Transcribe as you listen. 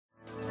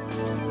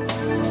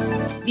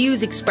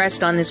views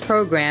expressed on this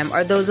program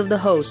are those of the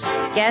hosts,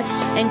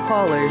 guests, and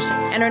callers,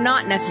 and are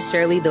not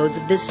necessarily those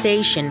of this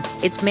station,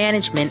 its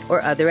management,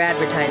 or other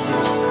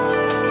advertisers.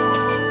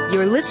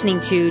 You're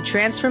listening to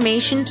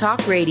Transformation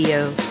Talk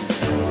Radio.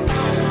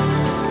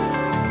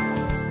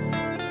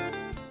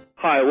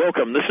 Hi,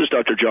 welcome. This is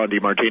Dr. John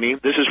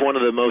DeMartini. This is one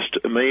of the most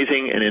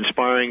amazing and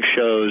inspiring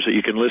shows that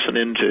you can listen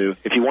into.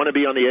 If you want to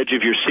be on the edge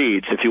of your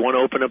seats, if you want to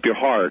open up your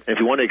heart, if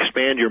you want to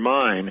expand your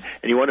mind,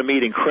 and you want to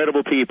meet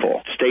incredible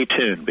people, stay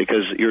tuned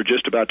because you're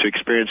just about to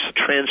experience a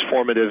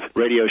transformative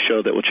radio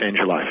show that will change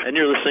your life. And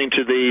you're listening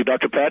to the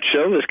Dr. Pat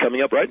Show that's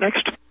coming up right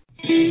next.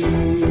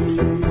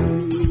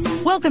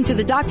 Welcome to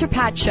the Dr.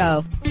 Pat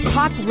Show.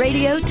 Talk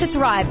radio to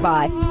thrive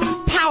by.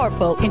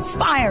 Powerful,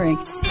 inspiring,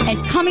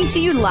 and coming to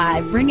you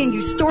live, bringing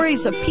you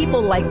stories of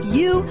people like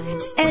you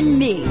and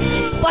me,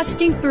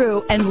 busting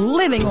through and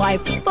living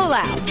life full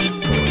out.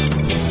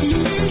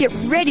 Get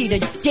ready to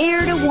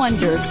dare to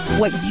wonder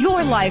what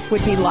your life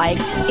would be like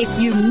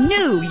if you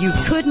knew you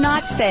could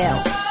not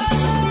fail.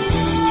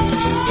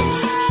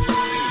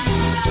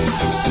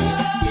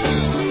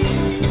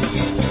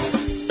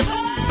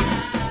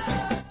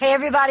 Hey,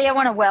 everybody, I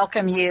want to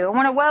welcome you. I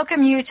want to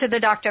welcome you to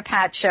the Dr.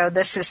 Pat Show.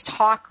 This is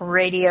Talk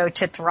Radio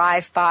to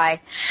Thrive By.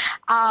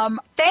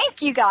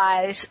 Thank you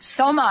guys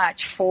so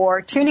much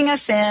for tuning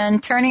us in,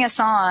 turning us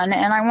on,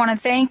 and I want to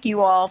thank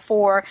you all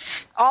for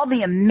all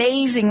the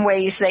amazing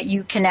ways that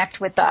you connect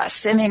with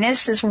us. I mean,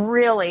 this is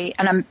really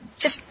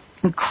just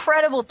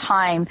incredible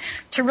time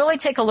to really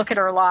take a look at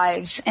our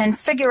lives and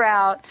figure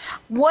out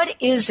what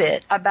is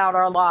it about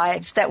our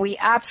lives that we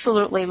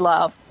absolutely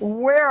love.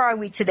 Where are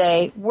we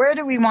today? Where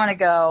do we want to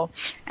go?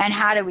 And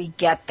how do we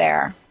get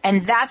there?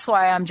 And that's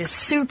why I'm just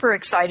super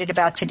excited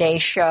about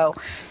today's show.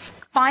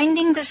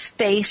 Finding the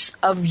space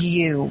of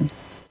you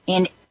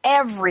in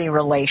every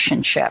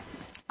relationship.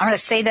 I'm going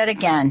to say that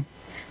again.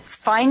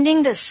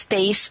 Finding the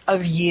space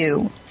of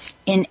you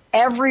in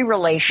every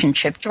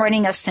relationship.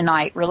 Joining us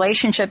tonight,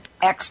 relationship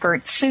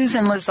expert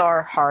Susan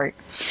Lazar Hart.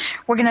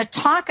 We're going to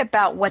talk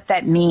about what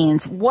that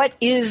means. What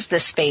is the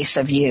space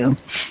of you?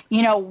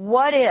 You know,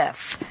 what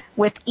if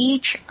with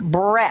each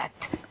breath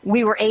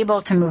we were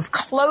able to move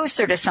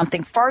closer to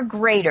something far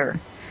greater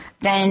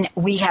than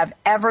we have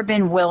ever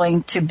been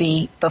willing to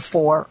be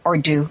before or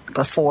do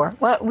before?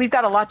 Well, we've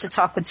got a lot to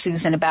talk with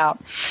Susan about.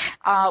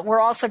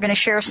 We're also going to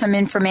share some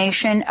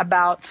information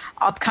about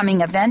upcoming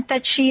event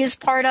that she is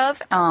part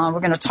of. We're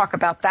going to talk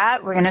about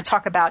that. We're going to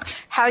talk about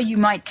how you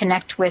might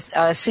connect with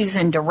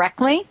Susan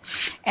directly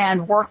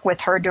and work with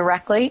her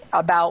directly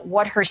about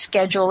what her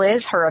schedule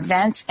is, her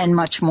events, and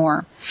much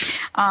more.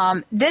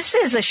 This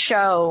is a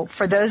show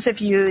for those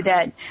of you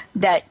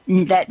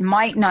that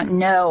might not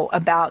know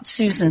about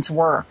Susan's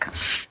work.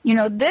 You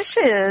know, this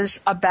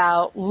is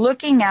about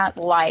looking at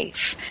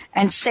life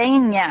and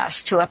saying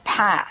yes to a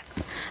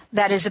path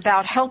that is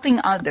about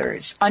helping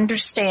others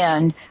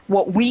understand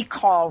what we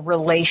call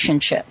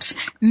relationships.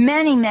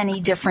 Many, many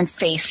different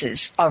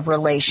faces of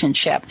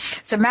relationship.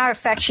 As a matter of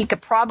fact, she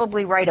could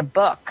probably write a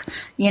book,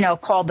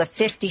 called The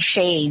 50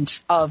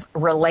 Shades of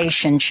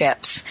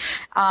Relationships.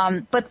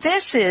 But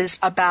this is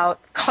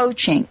about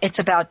coaching. It's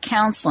about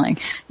counseling.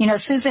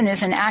 Susan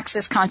is an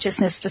Access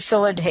Consciousness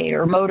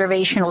facilitator,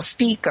 motivational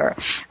speaker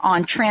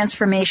on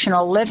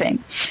transformational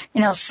living.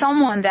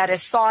 Someone that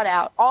is sought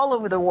out all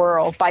over the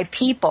world by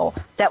people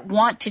that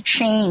want to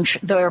change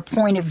their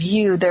point of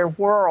view, their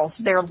worlds,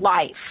 their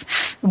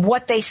life,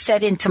 what they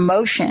set into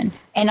motion,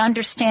 and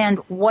understand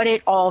what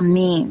it all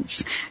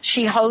means.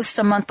 She hosts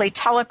a monthly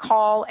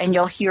telecall, and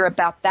you'll hear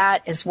about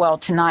that as well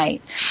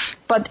tonight.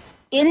 But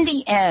in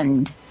the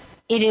end,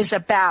 it is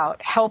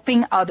about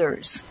helping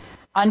others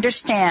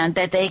understand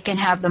that they can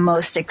have the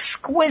most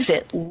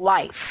exquisite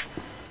life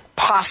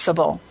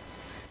possible.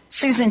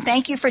 Susan,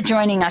 thank you for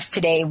joining us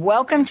today.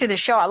 Welcome to the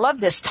show. I love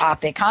this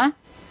topic, huh?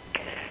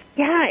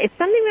 Yeah, it's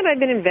something that I've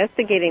been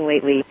investigating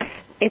lately.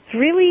 It's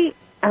really,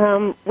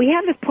 we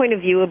have this point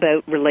of view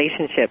about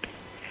relationships.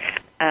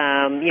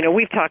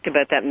 We've talked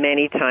about that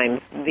many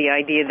times, the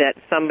idea that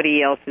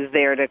somebody else is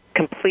there to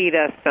complete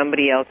us,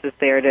 somebody else is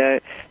there to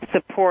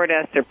support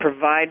us or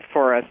provide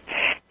for us.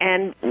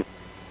 And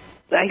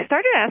I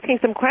started asking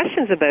some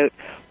questions about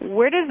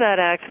where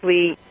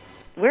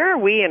are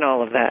we in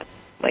all of that?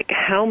 Like,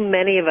 how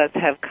many of us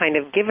have kind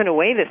of given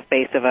away the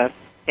space of us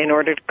in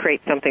order to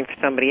create something for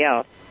somebody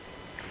else?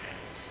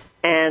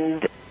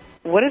 And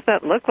what does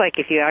that look like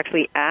if you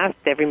actually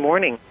asked every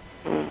morning,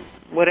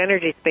 what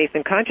energy, space,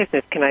 and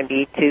consciousness can I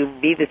be to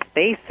be the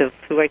space of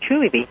who I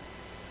truly be?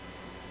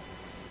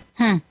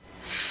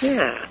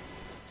 Yeah,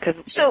 because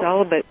it's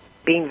all about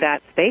being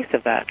that space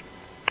of that.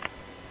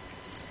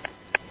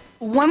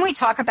 When we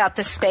talk about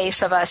the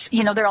space of us,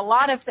 there are a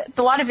lot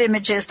of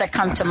images that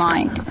come to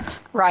mind,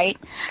 right?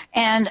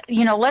 And,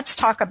 let's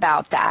talk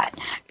about that.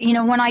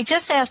 When I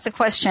just asked the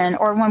question,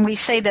 or when we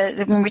say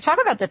when we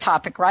talk about the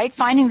topic, right,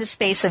 finding the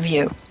space of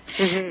you.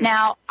 Mm-hmm.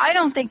 Now, I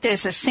don't think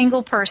there's a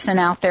single person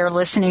out there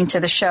listening to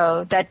the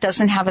show that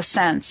doesn't have a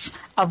sense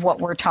of what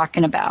we're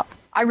talking about.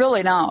 I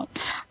really don't.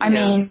 I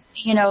mean,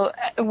 you know,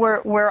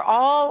 we're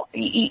all,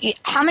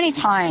 how many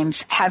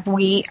times have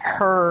we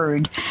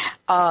heard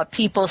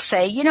people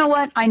say, you know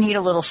what, I need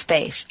a little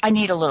space. I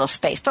need a little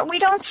space. But we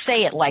don't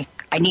say it like,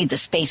 I need the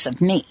space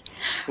of me.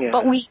 Yeah.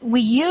 But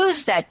we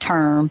use that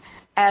term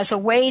as a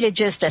way to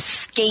just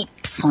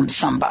escape from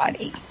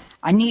somebody.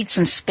 I need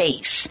some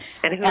space.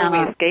 And who are we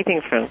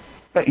escaping from?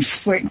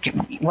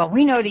 Well,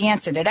 we know the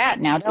answer to that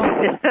now, don't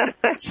we?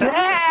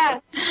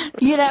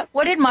 You know,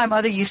 what did my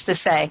mother used to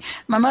say?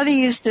 My mother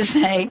used to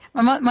say,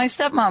 my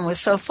stepmom was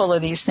so full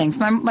of these things.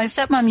 My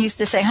stepmom used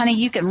to say, honey,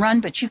 you can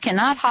run, but you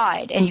cannot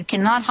hide, and you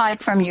cannot hide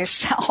from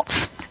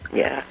yourself.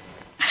 Yeah.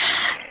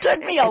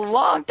 Took me a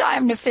long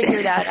time to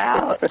figure that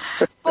out.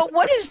 But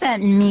what does that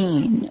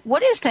mean?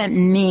 What does that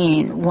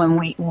mean when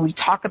we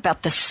talk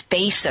about the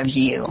space of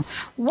you?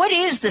 What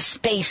is the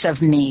space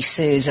of me,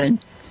 Susan?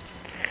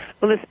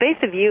 Well, the space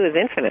of you is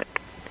infinite.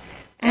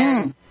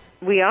 And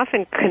we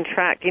often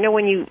contract. You know,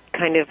 when you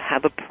kind of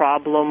have a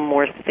problem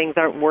or things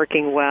aren't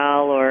working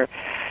well or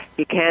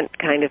you can't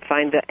kind of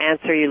find the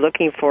answer you're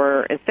looking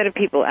for, instead of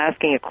people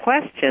asking a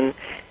question,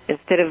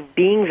 instead of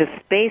being the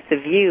space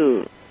of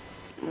you,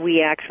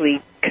 we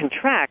actually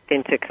contract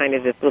into kind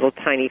of this little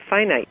tiny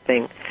finite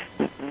thing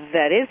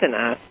that isn't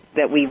us,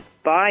 that we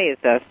buy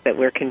as us, that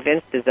we're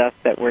convinced is us,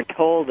 that we're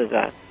told is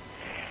us.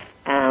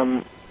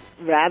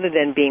 Rather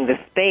than being the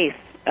space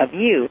of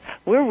you,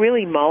 we're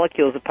really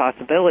molecules of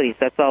possibilities.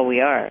 That's all we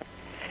are.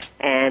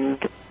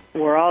 And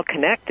we're all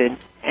connected.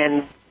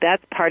 And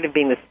that's part of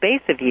being the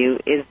space of you,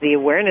 is the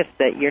awareness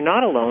that you're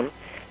not alone,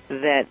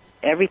 that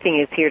everything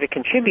is here to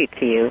contribute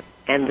to you.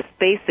 And the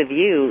space of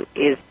you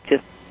is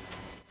just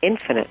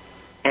infinite.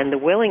 And the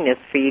willingness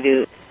for you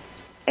to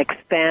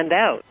expand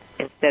out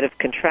instead of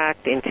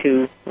contract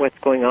into what's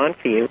going on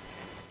for you.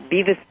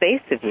 Be the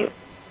space of you.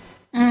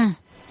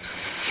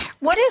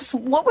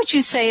 What would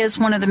you say is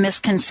one of the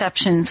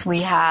misconceptions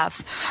we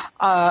have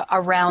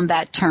around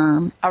that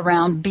term,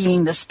 around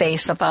being the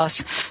space of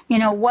us? You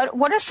know,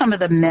 what are some of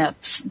the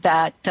myths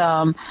that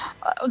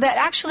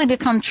actually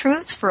become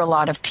truths for a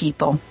lot of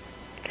people?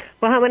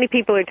 Well, how many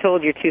people are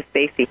told you're too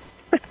spacey?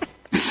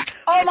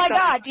 Oh my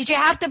God, did you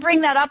have to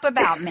bring that up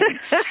about me?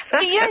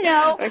 Do you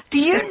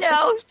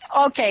know,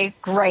 okay,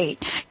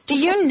 great. Do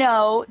you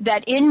know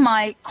that in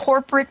my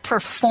corporate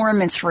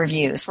performance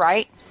reviews,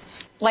 right?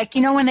 Like,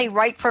 you know, when they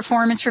write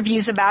performance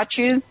reviews about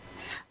you,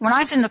 when I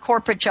was in the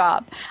corporate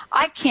job,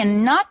 I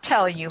cannot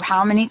tell you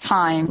how many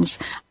times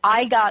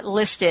I got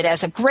listed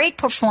as a great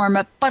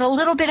performer, but a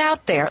little bit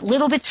out there, a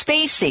little bit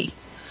spacey,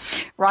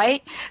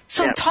 right?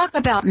 So talk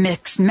about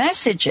mixed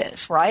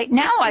messages, right?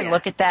 Now I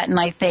look at that and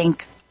I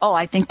think, oh,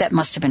 I think that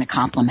must have been a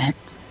compliment.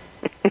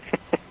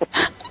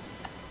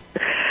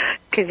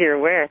 Because you're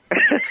aware.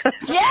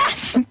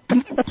 Yes.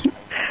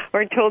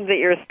 Or told that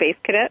you're a space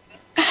cadet.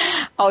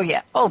 Oh,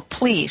 yeah. Oh,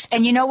 please.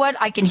 And you know what?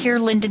 I can hear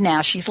Linda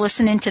now. She's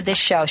listening to this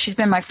show. She's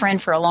been my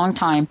friend for a long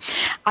time.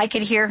 I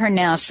could hear her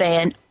now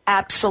saying,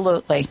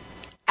 absolutely.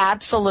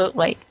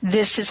 Absolutely.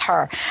 This is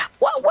her.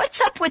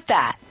 What's up with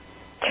that?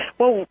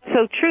 Well,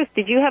 so Truth,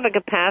 did you have a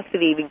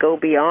capacity to go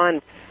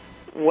beyond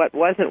what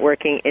wasn't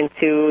working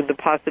into the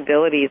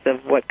possibilities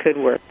of what could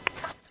work?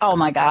 Oh,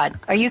 my God.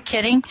 Are you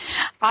kidding?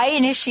 I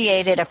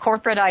initiated a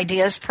corporate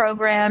ideas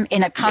program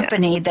in a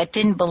company that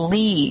didn't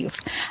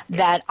believe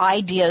that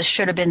ideas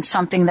should have been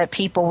something that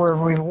people were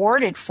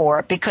rewarded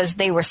for because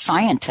they were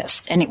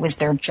scientists and it was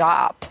their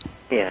job.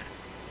 Yeah.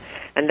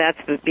 And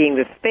that's being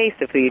the space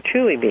of who you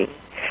truly be.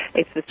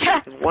 It's the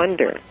space of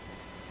wonder.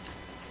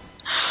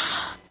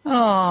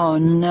 Oh,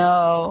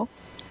 no.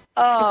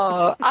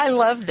 Oh, I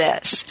love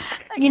this.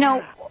 You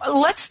know,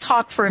 let's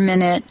talk for a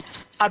minute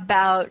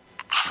about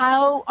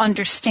how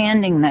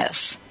understanding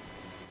this,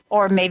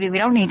 or maybe we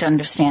don't need to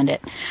understand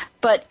it,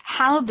 but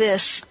how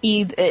this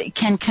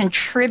can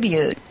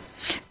contribute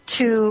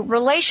to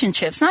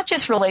relationships, not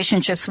just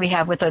relationships we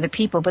have with other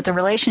people, but the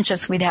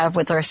relationships we have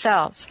with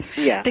ourselves.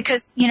 Yeah.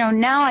 Because, you know,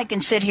 now I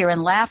can sit here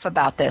and laugh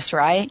about this,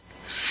 right?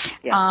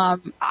 Yeah.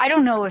 I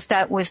don't know if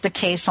that was the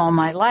case all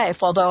my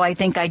life, although I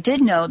think I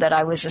did know that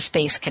I was a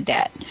space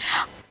cadet.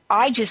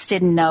 I just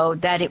didn't know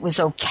that it was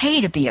okay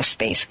to be a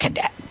space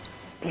cadet.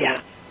 Yeah.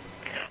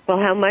 Well,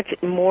 how much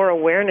more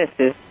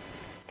awarenesses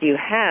do you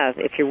have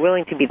if you're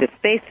willing to be the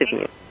space of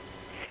you?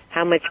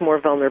 How much more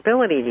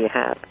vulnerability do you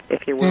have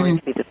if you're willing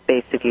to be the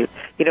space of you?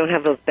 You don't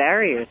have those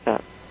barriers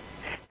up.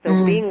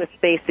 So being the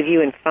space of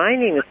you and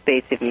finding the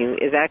space of you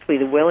is actually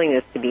the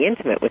willingness to be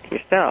intimate with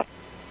yourself,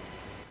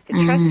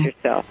 to trust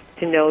yourself,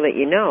 to know that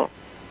you know.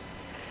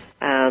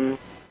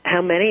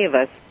 How many of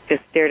us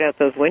just stared out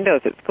those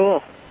windows at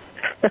school?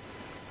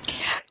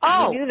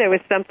 You knew there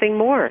was something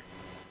more.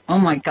 Oh,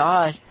 my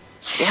God.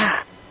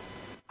 Yeah.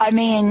 I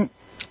mean,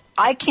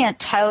 I can't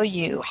tell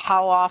you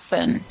how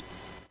often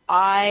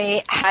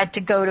I had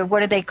to go to, what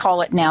do they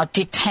call it now,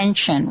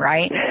 detention,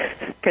 right?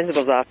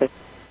 Principal's office.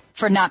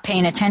 For not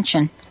paying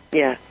attention.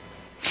 Yeah.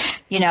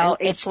 You know,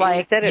 it's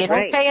like, you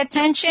don't pay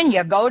attention,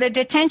 you go to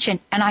detention.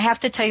 And I have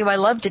to tell you, I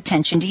love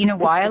detention. Do you know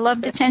why I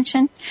love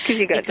detention? Because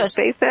you got to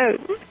space out.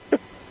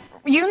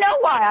 you know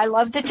why I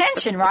love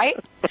detention, right?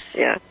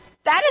 Yeah.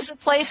 That is a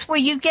place where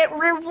you get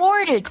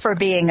rewarded for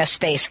being a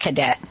space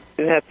cadet.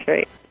 That's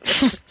right.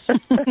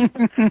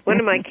 One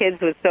of my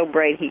kids was so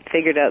bright, he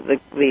figured out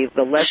the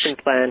lesson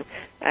plan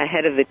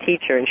ahead of the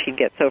teacher, and she'd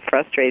get so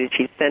frustrated,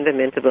 she'd send him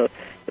into the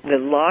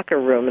locker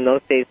room. In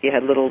those days, you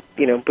had little,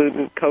 boot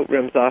and coat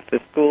rooms off the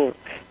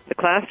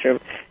classroom.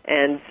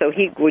 And so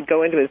he would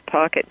go into his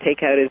pocket,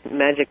 take out his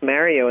Magic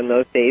Mario in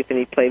those days, and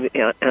he'd play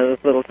on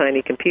his little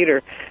tiny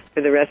computer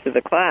for the rest of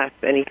the class.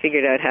 And he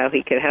figured out how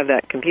he could have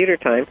that computer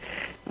time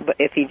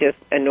if he just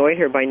annoyed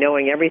her by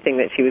knowing everything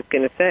that she was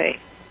going to say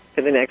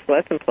for the next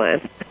lesson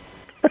plan.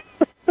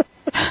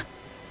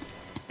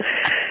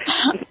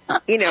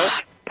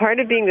 Part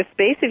of being the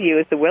space of you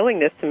is the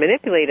willingness to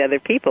manipulate other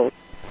people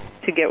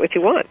to get what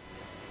you want.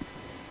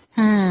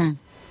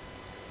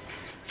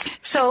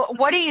 So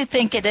what do you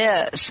think it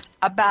is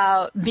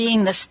about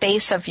being the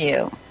space of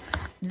you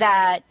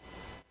that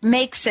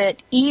makes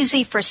it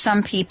easy for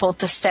some people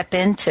to step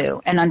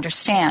into and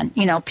understand,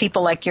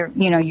 people like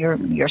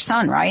your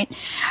son, right?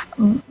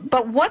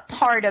 But what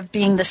part of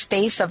being the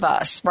space of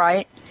us,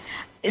 right,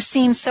 it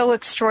seems so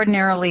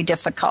extraordinarily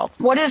difficult?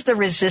 What is the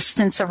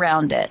resistance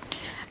around it?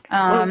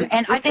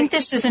 And I think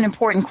this is an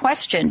important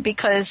question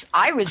because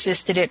I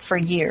resisted it for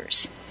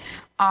years.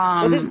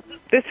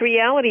 This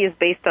reality is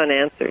based on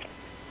answers.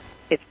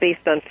 It's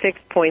based on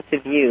fixed points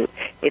of view.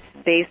 It's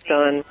based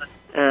on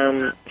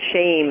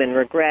shame and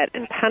regret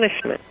and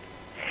punishment.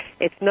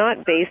 It's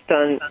not based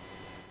on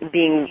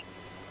being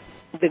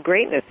the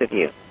greatness of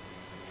you.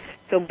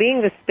 So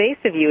being the space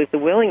of you is the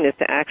willingness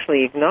to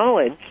actually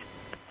acknowledge,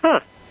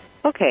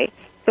 okay,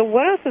 so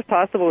what else is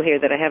possible here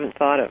that I haven't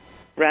thought of?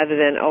 Rather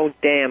than, oh,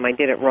 damn, I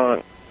did it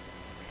wrong.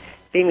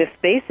 Being the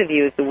space of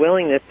you is the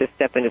willingness to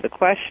step into the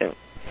question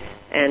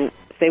and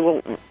say,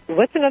 well,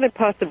 what's another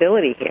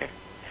possibility here?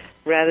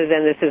 Rather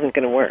than this isn't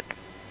going to work.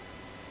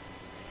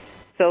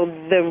 So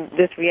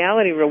this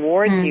reality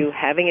rewards you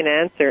having an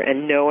answer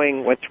and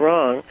knowing what's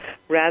wrong,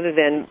 rather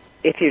than,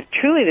 if you're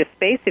truly the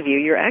space of you,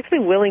 you're actually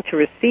willing to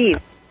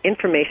receive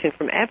information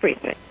from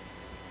everything.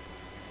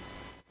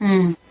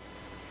 In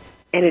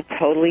a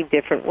totally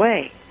different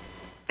way.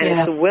 And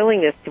it's the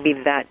willingness to be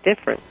that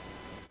different.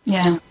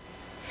 Yeah.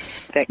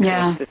 That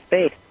creates the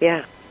space.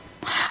 Yeah.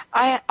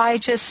 I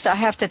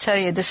have to tell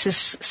you, this is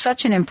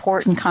such an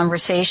important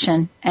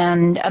conversation,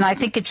 and I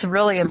think it's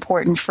really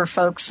important for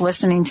folks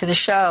listening to the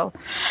show.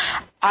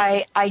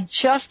 I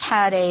just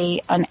had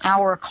an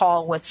hour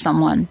call with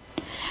someone,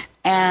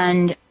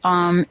 and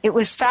it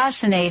was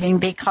fascinating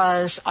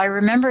because I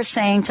remember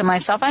saying to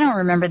myself, I don't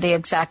remember the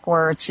exact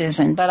words,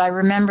 Susan, but I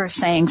remember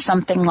saying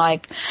something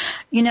like,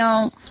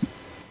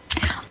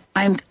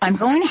 I'm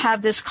going to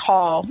have this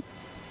call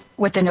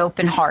with an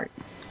open heart.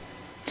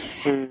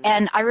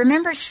 And I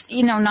remember,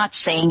 not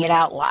saying it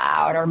out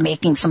loud or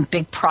making some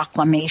big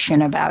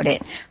proclamation about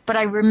it, but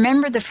I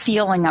remember the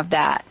feeling of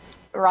that,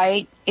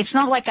 right? It's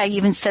not like I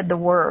even said the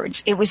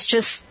words. It was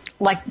just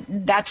like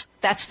that's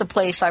the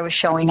place I was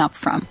showing up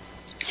from.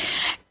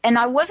 And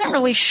I wasn't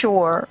really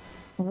sure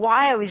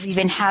why I was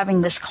even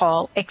having this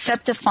call,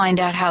 except to find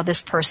out how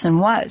this person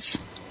was.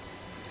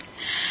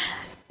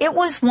 It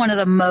was one of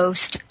the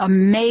most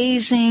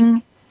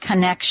amazing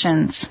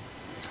connections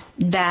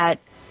that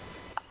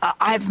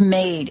I've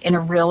made in a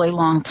really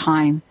long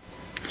time.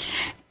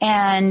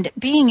 And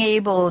being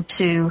able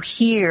to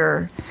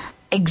hear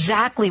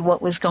exactly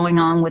what was going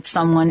on with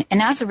someone,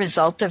 and as a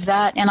result of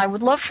that, and I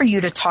would love for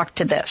you to talk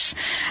to this,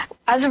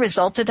 as a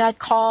result of that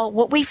call,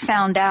 what we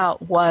found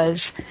out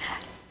was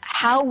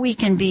how we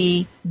can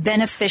be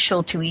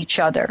beneficial to each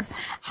other,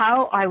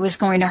 how I was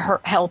going to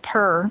help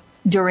her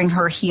during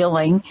her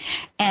healing,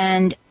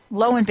 and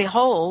lo and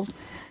behold,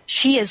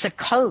 she is a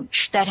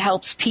coach that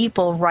helps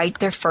people write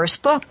their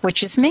first book,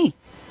 which is me.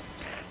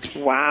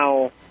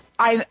 Wow.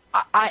 I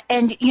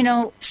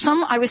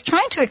was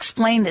trying to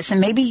explain this,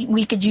 and maybe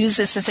we could use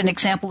this as an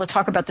example to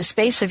talk about the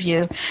space of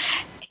you.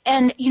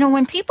 And,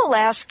 when people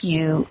ask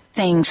you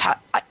things,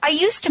 I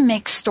used to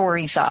make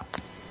stories up.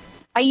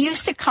 I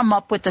used to come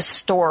up with a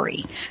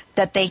story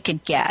that they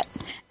could get,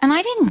 and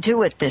I didn't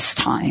do it this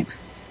time.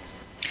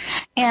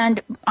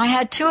 And I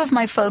had two of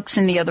my folks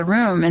in the other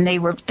room, and they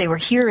were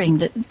hearing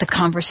the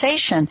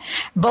conversation.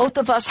 Both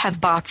of us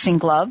have boxing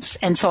gloves,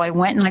 and so I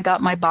went and I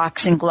got my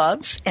boxing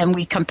gloves, and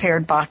we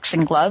compared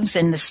boxing gloves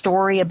and the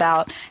story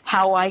about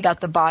how I got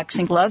the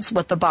boxing gloves,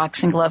 what the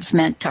boxing gloves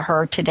meant to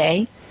her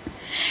today.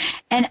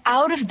 And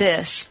out of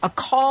this, a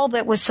call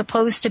that was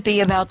supposed to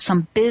be about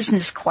some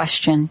business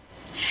question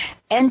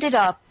ended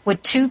up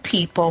with two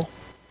people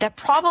that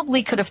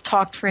probably could have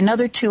talked for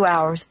another 2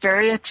 hours,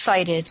 very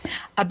excited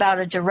about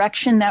a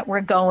direction that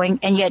we're going,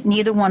 and yet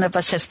neither one of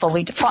us has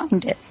fully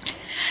defined it.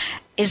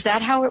 Is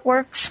that how it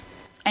works?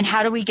 And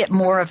how do we get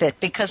more of it?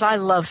 Because I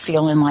love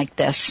feeling like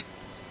this.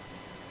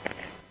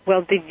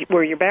 Well,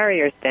 were your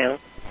barriers down?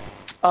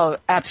 Oh,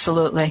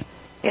 absolutely.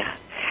 Yeah.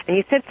 And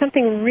you said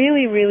something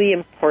really, really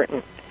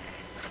important,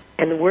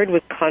 and the word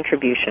was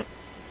contribution.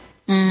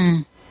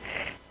 And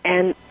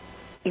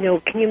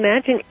can you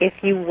imagine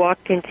if you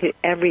walked into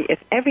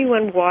if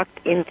everyone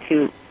walked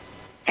into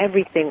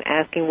everything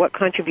asking, what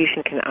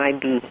contribution can I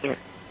be here?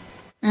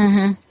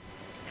 Mm-hmm.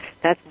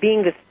 That's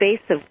being the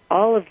space of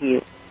all of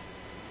you,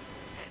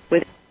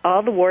 with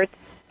all the warts,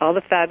 all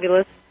the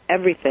fabulous,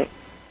 everything,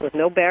 with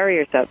no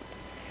barriers up.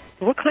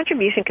 What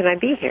contribution can I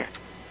be here?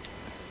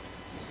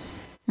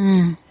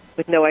 Mm.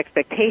 With no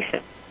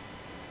expectation.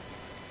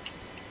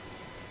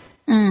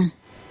 Mm.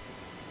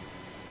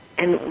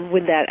 And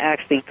would that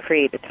actually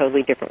create a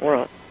totally different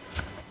world?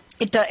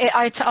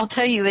 I'll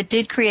tell you, it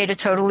did create a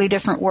totally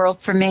different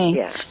world for me.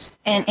 Yeah.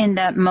 And in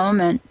that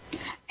moment.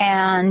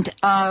 And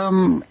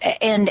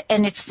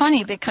it's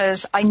funny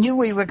because I knew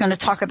we were going to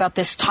talk about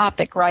this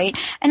topic, right?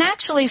 And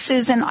actually,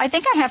 Susan, I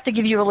think I have to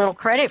give you a little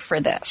credit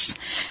for this.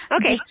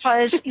 Okay.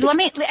 Because let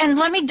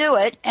me do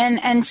it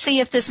and see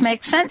if this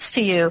makes sense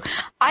to you.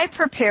 I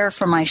prepare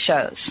for my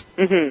shows.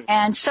 Mm-hmm.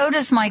 And so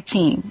does my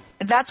team.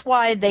 That's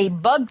why they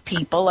bug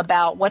people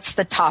about what's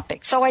the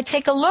topic. So I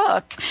take a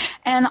look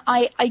and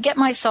I get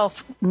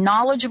myself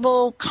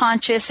knowledgeable,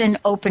 conscious, and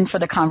open for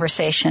the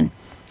conversation.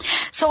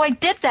 So I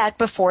did that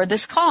before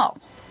this call,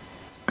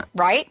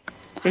 right?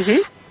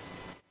 Mm-hmm.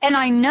 And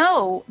I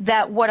know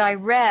that what I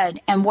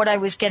read and what I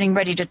was getting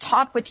ready to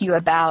talk with you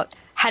about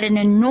had an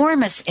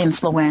enormous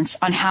influence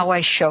on how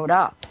I showed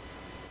up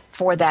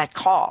for that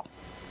call.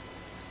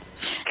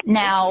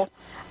 Now,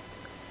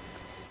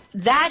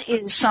 that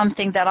is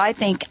something that I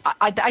think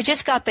I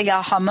just got the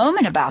aha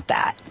moment about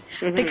that.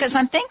 Mm-hmm. Because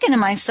I'm thinking to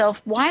myself,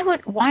 why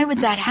would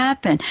that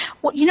happen?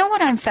 Well, you know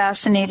what I'm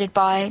fascinated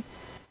by?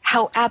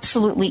 How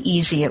absolutely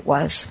easy it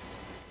was.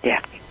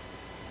 Yeah.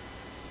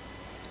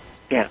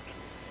 Yeah.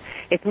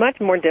 It's much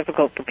more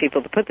difficult for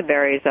people to put the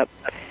barriers up,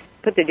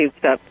 put the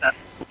dupes up,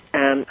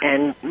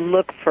 and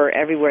look for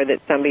everywhere that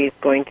somebody's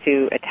going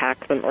to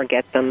attack them or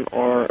get them,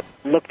 or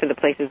look for the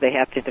places they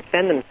have to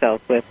defend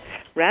themselves with,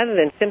 rather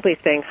than simply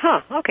saying,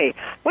 okay,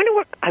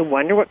 I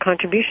wonder what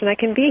contribution I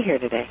can be here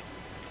today.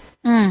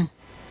 Mm.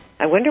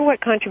 I wonder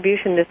what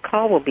contribution this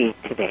call will be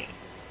today.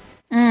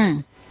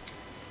 Mm.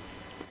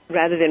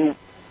 Rather than,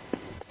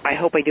 I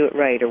hope I do it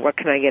right, or what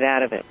can I get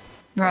out of it?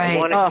 Right. I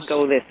want it to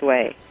go this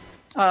way.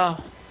 Oh.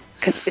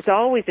 Because it's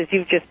always, as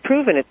you've just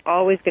proven, it's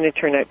always going to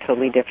turn out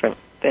totally different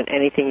than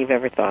anything you've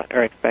ever thought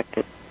or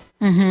expected.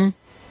 Mm-hmm.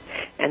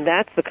 And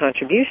that's the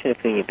contribution of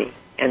who you be,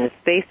 and the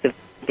space of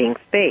being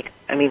space.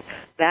 I mean,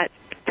 that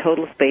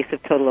total space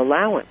of total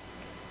allowance.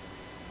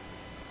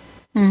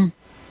 Mm.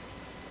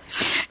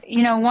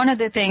 You know, one of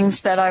the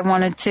things that I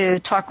wanted to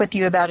talk with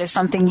you about is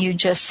something you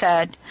just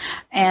said.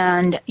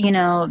 And,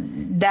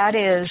 that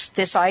is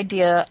this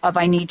idea of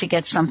I need to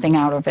get something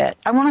out of it.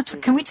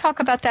 Can we talk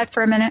about that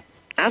for a minute?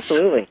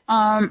 Absolutely.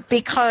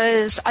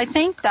 Because I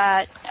think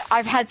that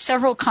I've had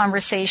several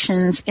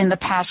conversations in the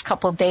past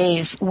couple of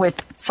days with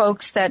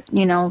folks that,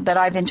 that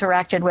I've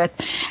interacted with.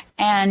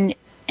 And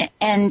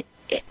I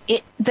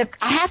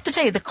have to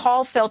tell you, the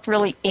call felt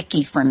really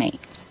icky for me.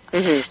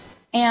 Mm-hmm.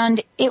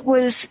 And it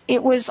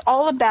was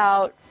all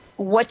about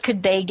what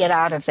could they get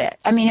out of it.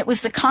 I mean, it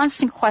was the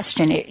constant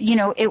question.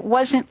 It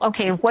wasn't,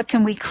 okay, what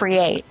can we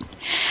create?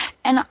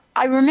 And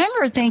I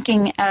remember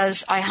thinking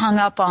as I hung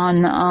up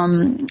on,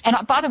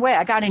 and by the way,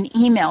 I got an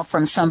email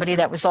from somebody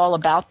that was all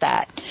about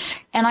that.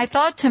 And I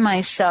thought to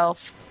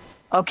myself,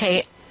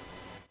 okay,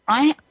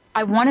 I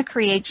want to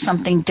create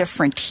something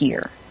different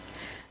here.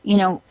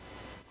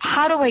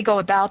 How do I go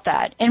about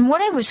that? And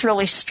what I was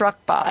really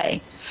struck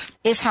by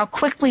is how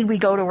quickly we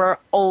go to our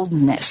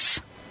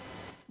oldness,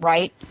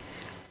 right?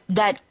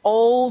 That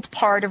old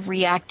part of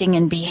reacting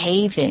and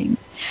behaving.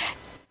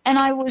 And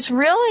I was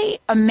really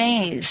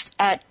amazed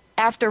at,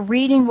 after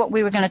reading what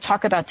we were going to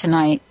talk about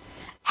tonight,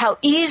 how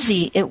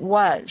easy it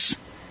was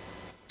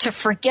to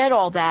forget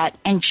all that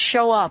and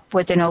show up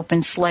with an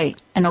open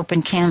slate, an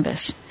open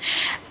canvas.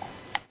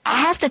 I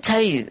have to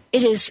tell you,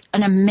 it is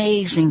an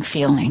amazing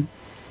feeling.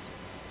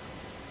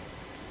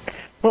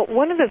 Well,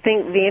 one of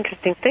the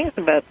interesting things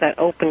about that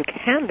open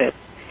canvas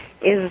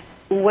is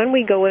when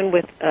we go in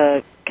with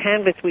a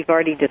canvas, we've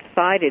already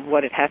decided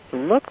what it has to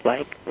look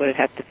like, what it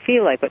has to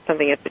feel like, what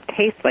something has to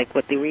taste like,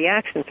 what the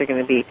reactions are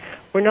going to be.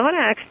 We're not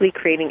actually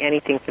creating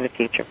anything for the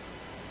future.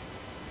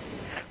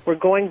 We're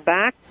going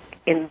back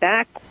and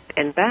back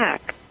and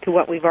back to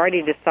what we've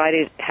already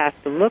decided it has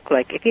to look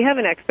like. If you have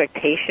an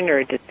expectation or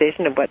a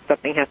decision of what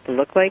something has to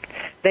look like,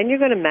 then you're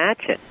going to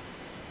match it,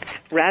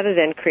 rather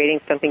than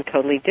creating something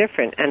totally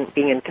different and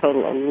being in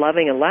total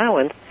loving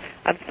allowance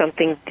of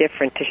something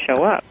different to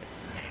show up.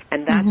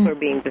 And that's where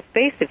being the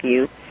space of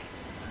you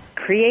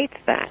creates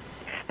that.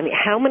 I mean,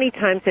 how many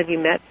times have you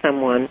met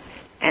someone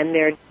and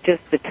they're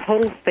just the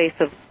total space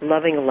of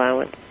loving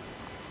allowance?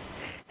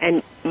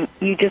 And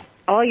you just,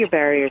 all your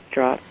barriers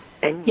drop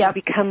and you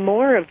become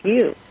more of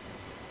you.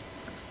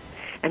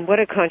 And what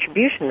a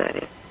contribution that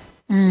is.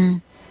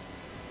 Mm.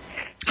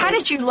 How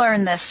did you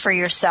learn this for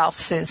yourself,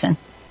 Susan?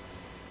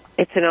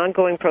 It's an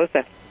ongoing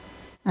process.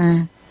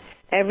 Mm.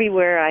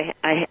 Everywhere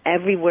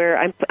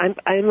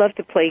I love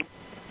to play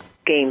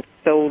games.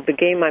 So the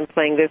game I'm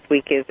playing this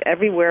week is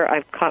everywhere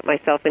I've caught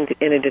myself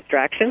in a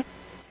distraction.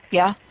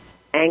 Yeah.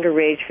 anger,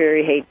 rage,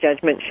 fury, hate,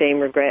 judgment, shame,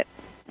 regret,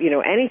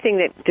 anything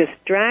that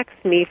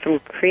distracts me from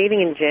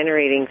creating and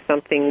generating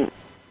something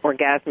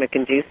orgasmic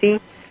and juicy,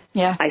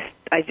 yeah,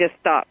 I just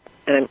stop.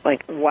 And I'm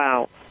like,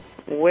 wow,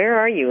 where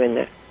are you in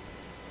this?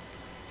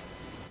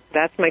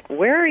 That's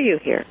where are you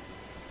here?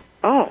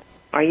 Oh,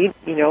 are you,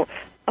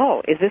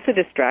 is this a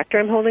distractor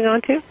I'm holding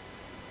on to?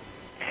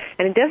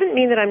 And it doesn't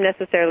mean that I'm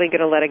necessarily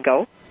going to let it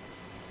go,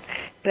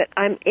 but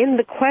I'm in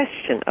the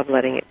question of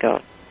letting it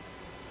go.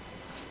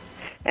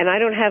 And I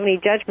don't have any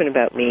judgment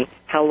about me,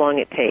 how long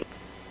it takes.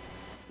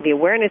 The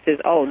awareness is,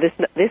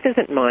 this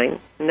isn't mine.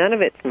 None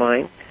of it's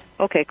mine.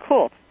 Okay,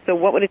 cool. So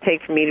what would it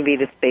take for me to be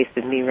the space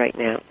of me right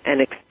now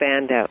and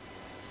expand out?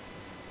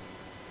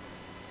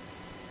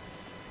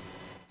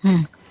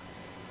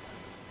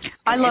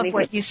 I love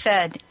what you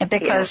said,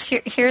 because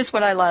here's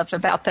what I love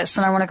about this,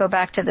 and I want to go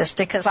back to this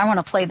because I want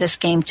to play this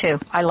game too.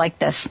 I like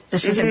this.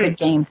 This is a good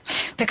game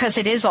because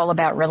it is all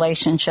about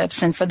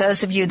relationships. And for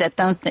those of you that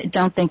don't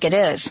think it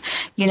is,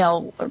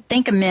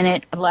 think a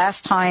minute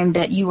last time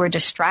that you were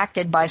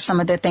distracted by some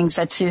of the things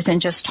that Susan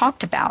just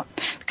talked about,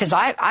 because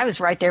I was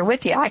right there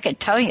with you. I could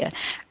tell you,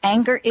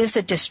 anger is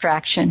a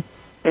distraction.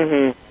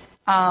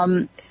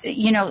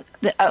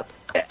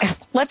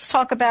 Let's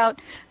talk about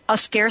a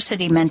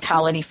scarcity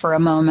mentality for a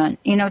moment.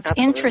 It's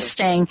Absolutely.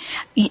 Interesting.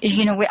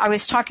 I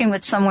was talking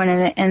with someone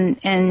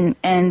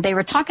and they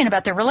were talking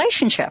about their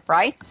relationship,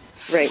 right?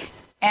 Right.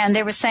 And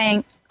they were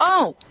saying,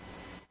 "Oh,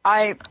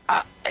 I've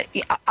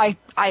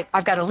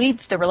got to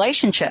leave the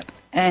relationship."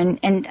 And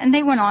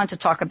they went on to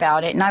talk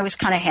about it, and I was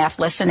kind of half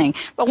listening.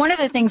 But one of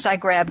the things I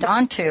grabbed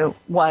onto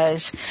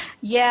was,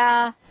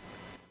 I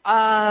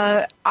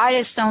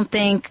just don't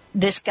think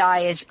this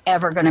guy is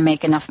ever going to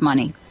make enough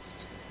money.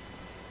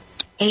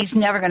 He's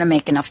never going to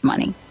make enough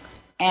money.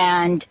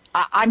 And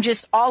I'm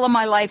just, all of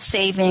my life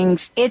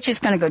savings, it's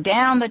just going to go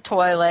down the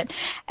toilet.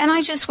 And I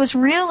was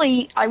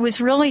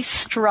really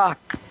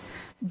struck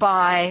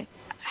by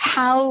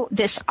how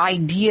this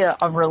idea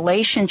of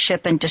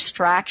relationship and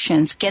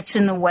distractions gets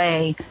in the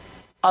way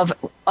of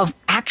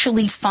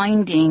actually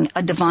finding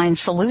a divine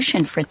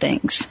solution for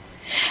things.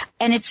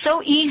 And it's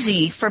so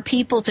easy for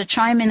people to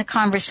chime in the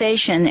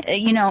conversation,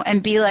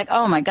 and be like,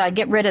 "Oh my God,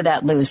 get rid of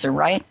that loser,"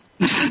 right?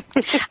 I'm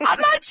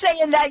not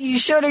saying that you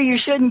should or you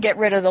shouldn't get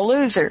rid of the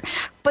loser,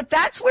 but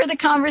that's where the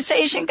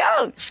conversation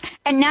goes.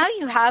 And now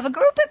you have a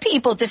group of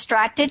people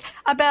distracted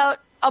about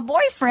a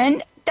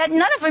boyfriend that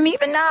none of them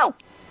even know.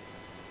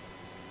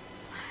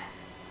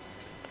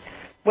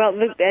 Well,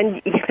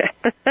 and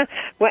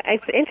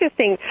it's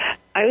interesting.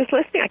 I was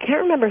listening. I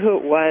can't remember who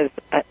it was.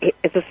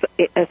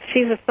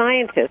 She's a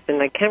scientist,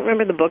 and I can't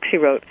remember the book she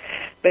wrote.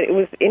 But it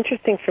was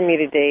interesting for me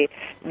today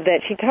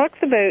that she talks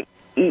about,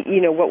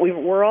 what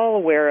we're all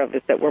aware of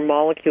is that we're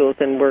molecules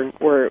and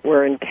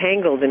we're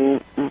entangled, and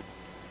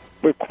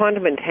where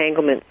quantum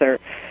entanglements are,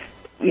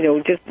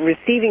 just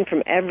receiving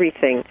from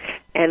everything,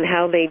 and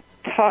how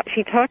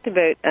she talked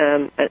about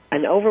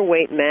an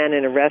overweight man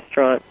in a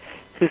restaurant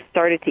who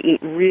started to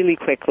eat really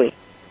quickly.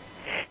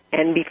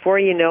 And before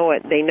you know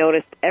it, they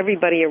noticed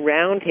everybody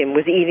around him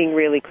was eating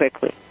really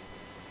quickly.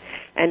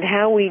 And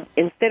how we,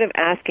 instead of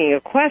asking a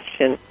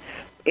question,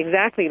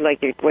 exactly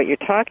like what you're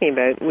talking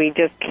about, we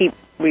just keep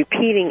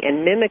repeating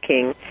and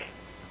mimicking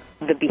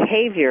the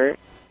behavior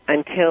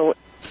until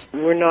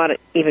we're not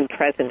even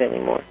present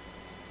anymore.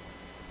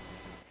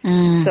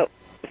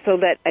 So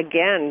that,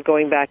 again,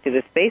 going back to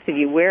the space of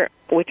you,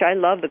 which I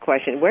love the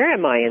question, where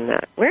am I in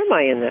that? Where am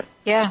I in that?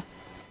 Yeah.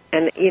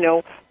 And,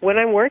 when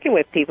I'm working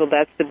with people,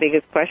 that's the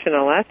biggest question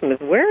I'll ask them is,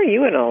 where are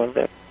you in all of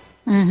this?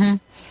 Mm-hmm.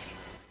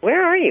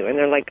 Where are you? And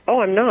they're like,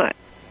 oh, I'm not.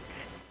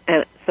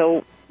 And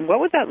so what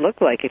would that look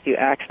like if you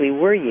actually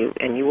were you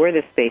and you were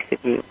the space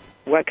of you?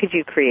 What could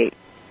you create?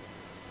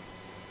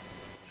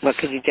 What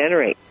could you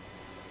generate?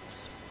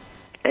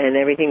 And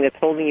everything that's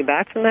holding you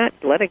back from that,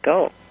 let it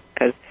go.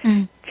 Because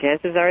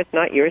chances are it's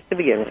not yours to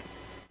begin with.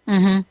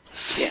 Mm-hmm.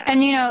 Yeah.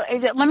 And,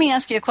 let me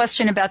ask you a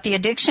question about the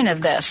addiction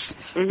of this,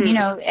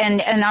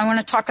 and I want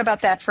to talk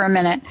about that for a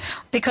minute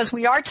because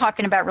we are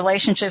talking about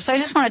relationships. I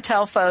just want to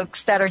tell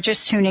folks that are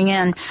just tuning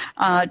in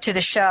to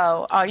the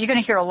show, you're going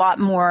to hear a lot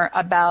more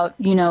about,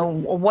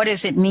 what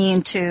does it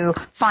mean to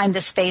find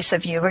the space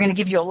of you. We're going to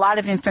give you a lot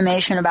of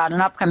information about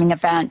an upcoming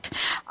event,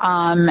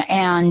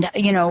 and,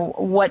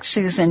 what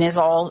Susan is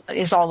all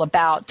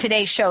about.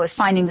 Today's show is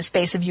finding the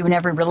space of you in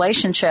every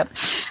relationship.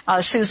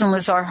 Susan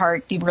Lazar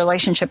Hart, the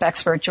relationship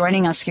expert,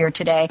 joining us here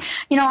today.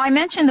 I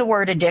mentioned the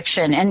word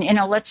addiction, and,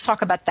 let's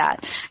talk about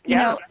that.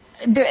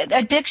 The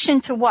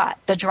addiction to what?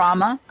 The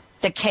drama,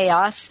 the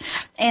chaos.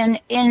 And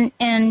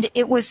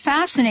it was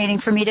fascinating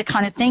for me to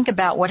kind of think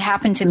about what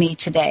happened to me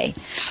today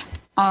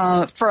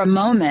for a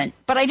moment,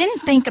 but I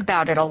didn't think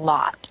about it a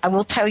lot. I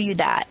will tell you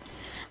that.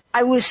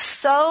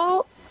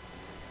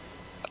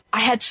 I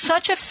had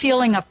such a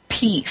feeling of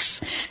peace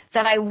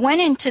that I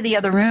went into the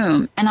other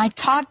room and I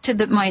talked to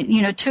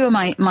two of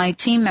my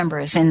team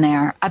members in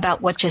there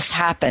about what just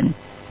happened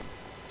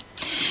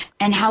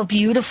and how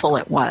beautiful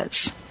it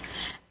was.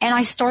 And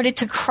I started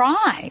to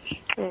cry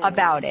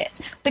about it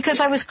because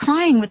I was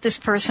crying with this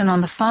person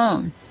on the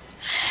phone.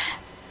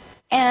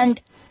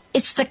 And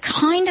it's the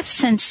kind of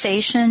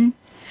sensation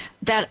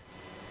that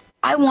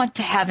I want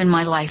to have in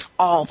my life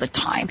all the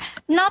time.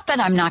 Not that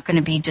I'm not going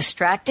to be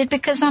distracted,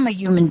 because I'm a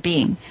human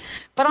being.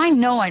 But I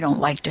know I don't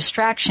like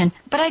distraction.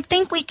 But I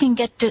think we can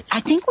get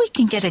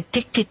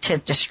addicted to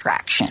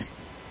distraction.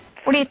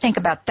 What do you think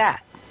about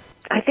that?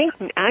 I think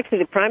actually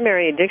the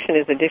primary addiction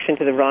is addiction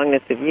to the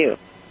wrongness of you.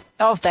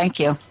 Oh, thank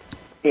you.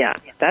 Yeah,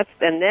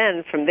 and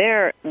then from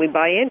there we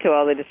buy into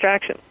all the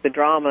distractions, the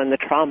drama and the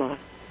trauma.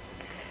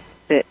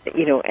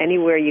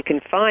 Anywhere you can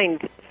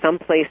find some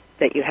place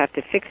that you have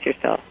to fix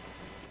yourself.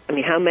 I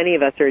mean, how many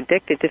of us are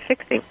addicted to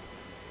fixing?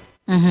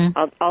 Mm-hmm.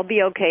 I'll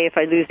be okay if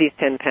I lose these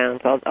 10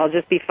 pounds. I'll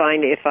just be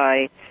fine if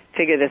I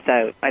figure this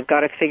out. I've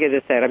got to figure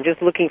this out. I'm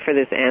just looking for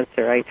this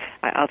answer.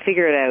 I'll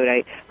figure it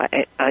out.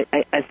 I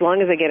as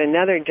long as I get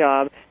another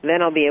job,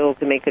 then I'll be able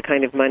to make the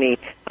kind of money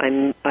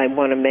I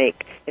want to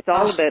make. It's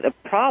all about a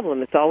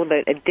problem. It's all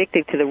about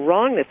addicted to the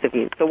wrongness of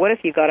you. So what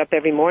if you got up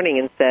every morning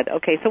and said,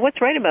 okay, so what's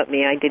right about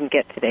me I didn't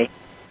get today?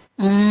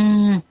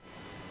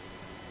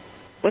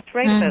 What's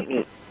right about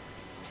me?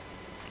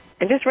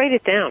 And just write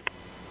it down.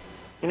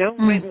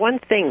 Write one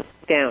thing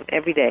down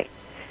every day.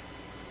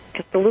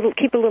 Just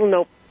keep a little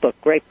notebook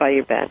right by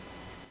your bed.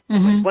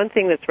 Mm-hmm. One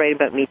thing that's right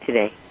about me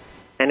today.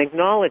 And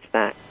acknowledge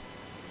that.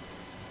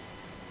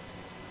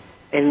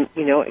 And,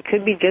 it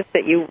could be just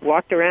that you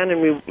walked around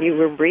and you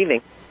were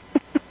breathing.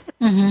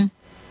 Mm-hmm.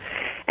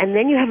 And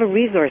then you have a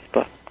resource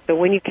book. So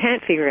when you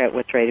can't figure out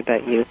what's right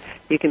about you,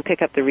 you can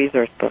pick up the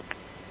resource book.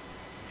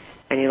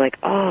 And you're like,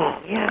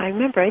 oh, yeah, I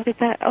remember I did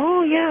that.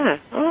 Oh, yeah.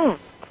 Oh,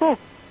 cool.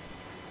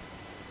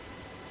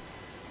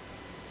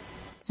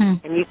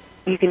 And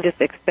you can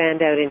just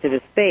expand out into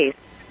the space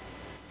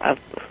of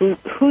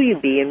who you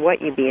be and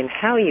what you be and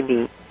how you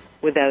be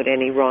without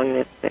any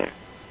wrongness there.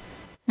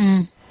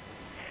 I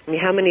mean,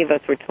 how many of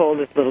us were told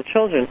as little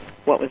children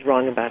what was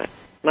wrong about us?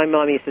 My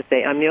mom used to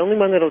say, I'm the only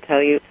one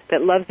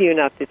that loves you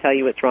enough to tell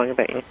you what's wrong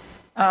about you.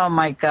 Oh,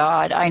 my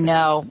God, I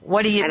know.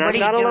 What do you do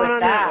with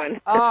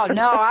that? Oh,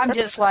 no, I'm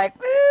just like,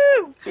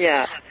 woo!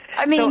 Yeah.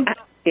 I mean, so,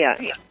 yeah.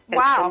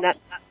 Wow.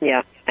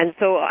 Yeah. And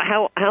so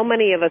how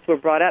many of us were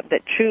brought up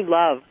that true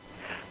love,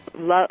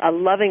 a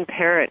loving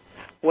parent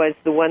was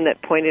the one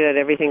that pointed out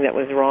everything that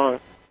was wrong?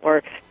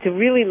 Or to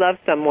really love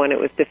someone, it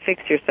was to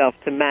fix yourself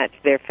to match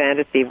their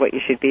fantasy of what you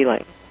should be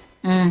like.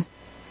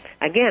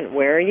 Again,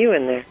 where are you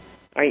in there?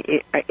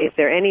 Is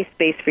there any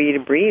space for you to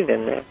breathe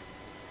in there?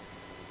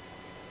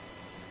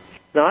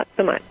 Not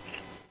so much.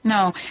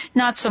 No,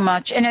 not so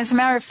much. And as a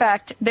matter of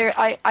fact,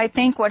 I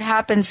think what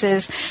happens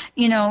is,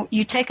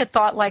 you take a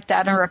thought like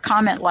that or a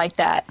comment like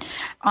that.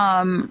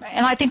 And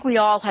I think we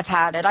all have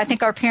had it. I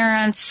think our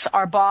parents,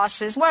 our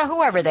bosses, well,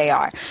 whoever they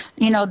are,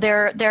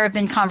 there have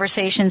been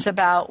conversations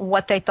about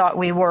what they thought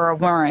we were or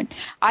weren't.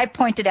 I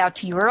pointed out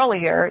to you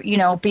earlier,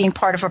 being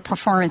part of a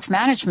performance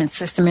management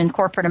system in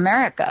corporate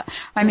America.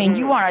 I mean,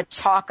 you want to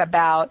talk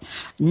about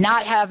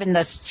not having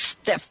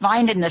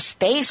finding the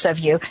space of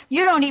you.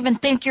 You don't even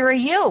think you're a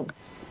you.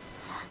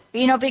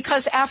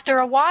 Because after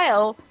a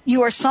while,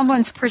 you are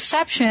someone's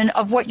perception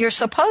of what you're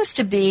supposed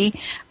to be,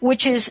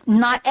 which is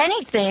not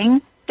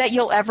anything that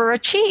you'll ever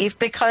achieve,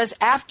 because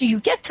after you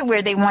get to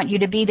where they want you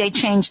to be, they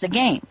change the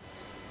game.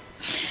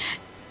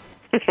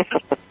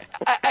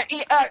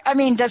 I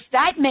mean, does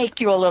that make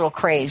you a little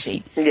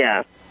crazy?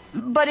 Yeah.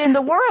 But in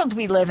the world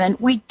we live in,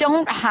 we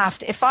don't have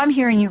to, if I'm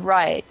hearing you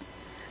right,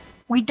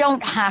 we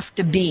don't have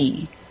to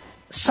be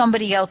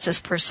somebody else's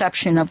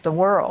perception of the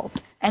world.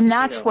 And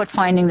that's what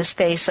finding the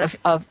space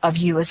of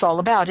you is all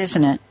about,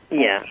 isn't it?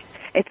 Yeah.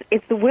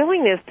 It's the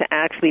willingness to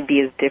actually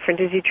be as different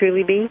as you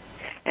truly be,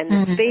 and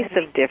the space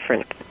of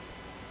different.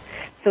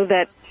 So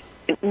that,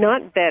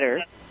 not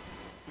better,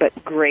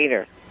 but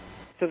greater.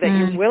 So that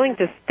you're willing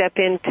to step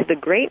into the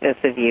greatness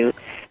of you,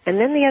 and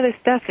then the other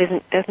stuff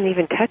doesn't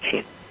even touch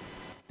you.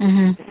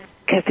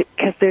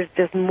 Because there's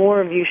just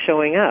more of you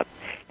showing up.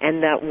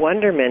 And that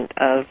wonderment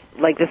of,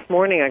 like this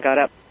morning I got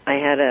up,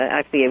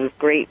 it was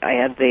great. I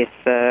had this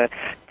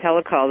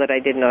telecall that I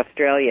did in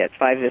Australia at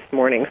 5 this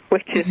morning,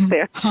 which is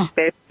there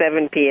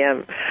 7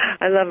 p.m.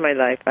 I love my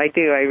life. I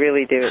do. I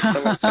really do. It's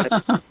so much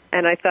fun.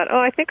 And I thought,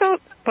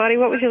 Bonnie,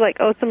 what would you like?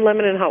 Oh, some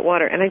lemon and hot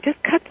water. And I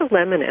just cut the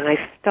lemon, and I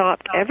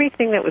stopped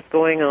everything that was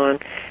going on,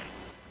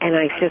 and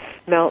I just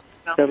smelt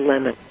the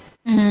lemon.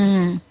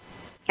 And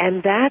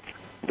that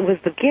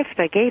was the gift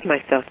I gave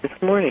myself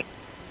this morning.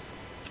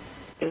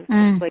 It was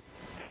just like,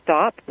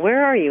 stop.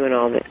 Where are you in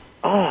all this?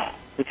 Oh,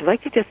 would you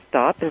like to just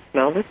stop and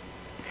smell this?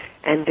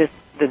 And just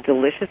the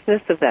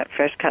deliciousness of that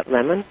fresh cut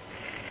lemon.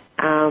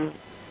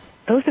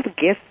 Those are the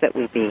gifts that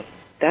we be.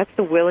 That's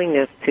the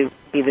willingness to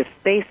be the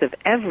space of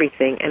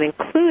everything and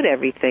include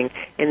everything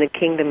in the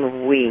kingdom of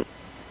we,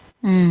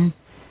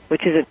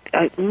 which is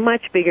a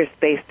much bigger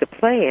space to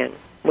play in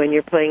when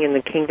you're playing in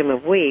the kingdom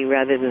of we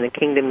rather than the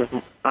kingdom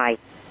of I.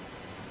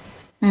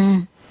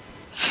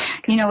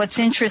 It's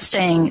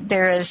interesting.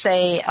 There is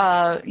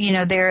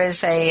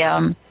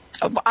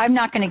I'm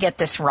not going to get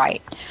this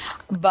right,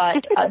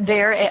 but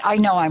I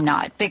know I'm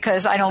not,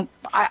 because I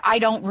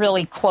don't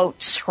really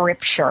quote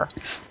scripture.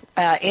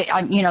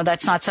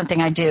 That's not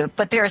something I do.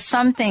 But there are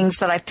some things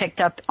that I've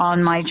picked up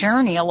on my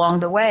journey along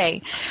the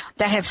way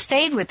that have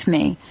stayed with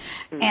me.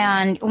 Mm.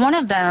 And one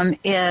of them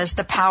is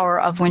the power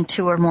of when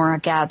two or more are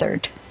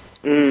gathered.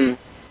 Mm.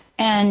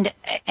 And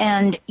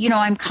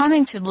I'm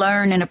coming to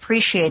learn and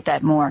appreciate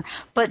that more,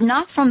 but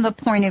not from the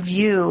point of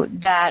view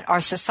that our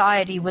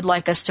society would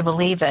like us to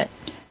believe it,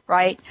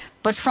 right?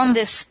 But from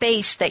this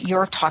space that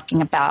you're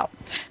talking about.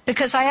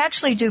 Because I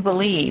actually do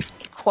believe,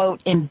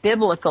 quote, in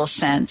biblical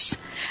sense,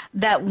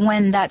 that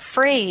when that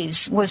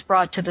phrase was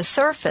brought to the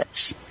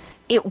surface,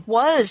 it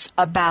was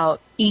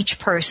about each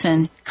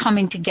person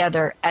coming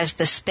together as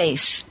the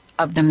space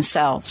of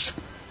themselves.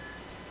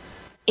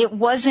 It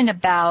wasn't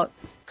about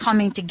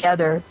coming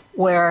together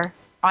where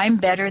I'm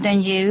better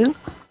than you,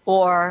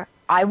 or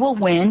I will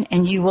win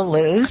and you will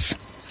lose.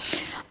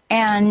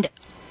 And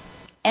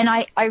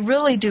I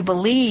really do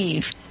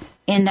believe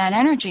in that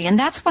energy. And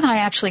that's what I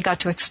actually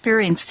got to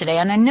experience today.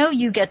 And I know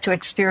you get to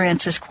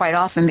experience this quite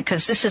often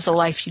because this is the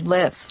life you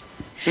live.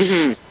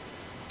 Mm-hmm.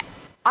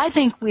 I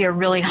think we are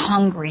really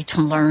hungry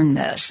to learn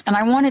this. And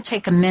I want to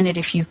take a minute,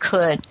 if you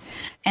could,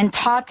 and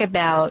talk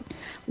about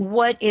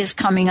what is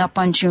coming up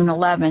on June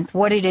 11th,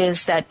 what it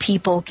is that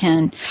people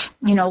can,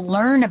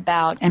 learn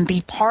about and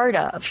be part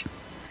of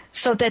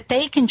so that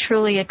they can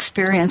truly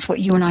experience what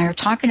you and I are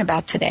talking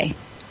about today.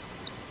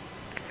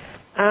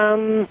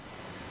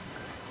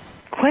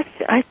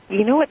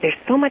 You know what? There's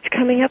so much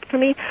coming up for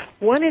me.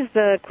 One is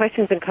the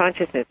Questions in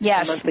Consciousness,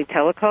 yes, the monthly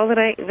telecall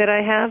that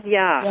I have.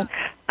 Yeah. Yep.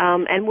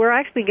 And we're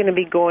actually going to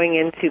be going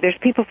into. There's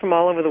people from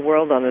all over the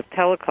world on this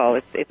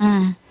telecall. It's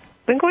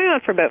been going on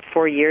for about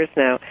 4 years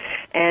now,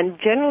 and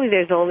generally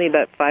there's only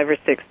about 5 or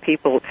 6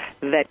 people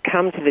that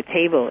come to the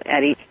table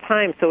at each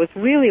time. So it's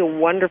really a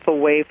wonderful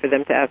way for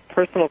them to ask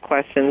personal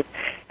questions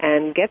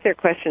and get their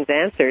questions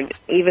answered,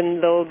 even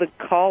though the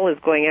call is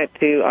going out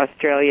to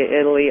Australia,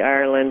 Italy,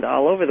 Ireland,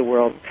 all over the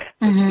world,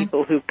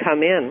 people who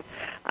come in.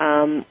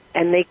 And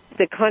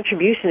the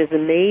contribution is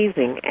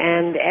amazing.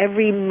 And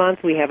every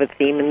month we have a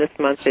theme, and this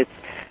month it's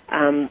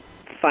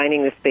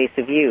finding the space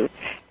of you.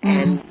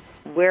 And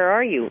where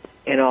are you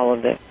in all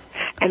of this?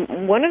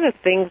 And one of the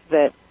things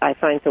that I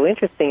find so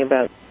interesting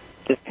about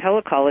this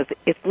telecall is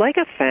it's like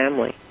a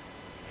family.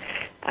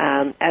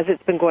 As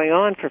it's been going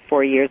on for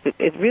 4 years,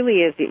 it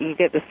really is. You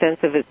get the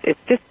sense of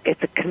it's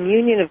a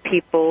communion of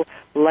people,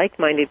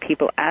 like-minded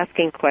people,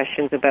 asking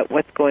questions about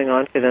what's going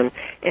on for them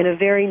in a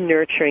very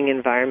nurturing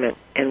environment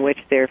in which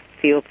they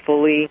feel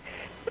fully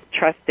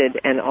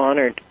trusted and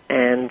honored.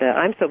 And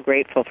I'm so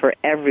grateful for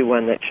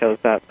everyone that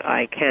shows up.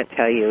 I can't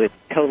tell you. It's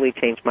totally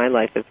changed my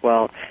life as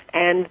well.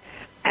 And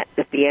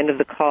at the end of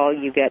the call,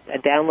 you get a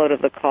download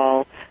of the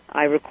call.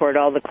 I record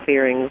all the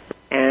clearings,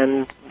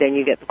 and then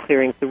you get the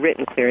clearings, the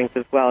written clearings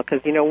as well.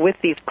 Because,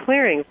 with these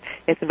clearings,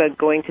 it's about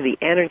going to the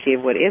energy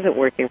of what isn't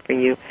working for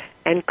you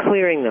and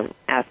clearing them,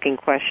 asking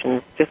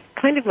questions, just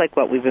kind of like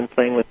what we've been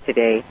playing with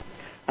today,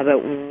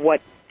 about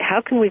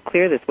how can we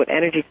clear this? What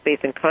energy,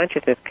 space, and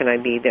consciousness can I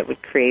be that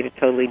would create a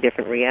totally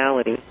different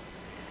reality?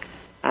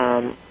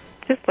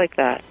 Just like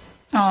that.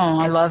 Oh,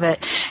 I love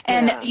it.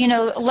 And,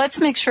 let's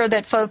make sure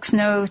that folks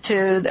know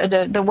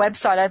the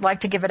website. I'd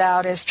like to give it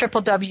out is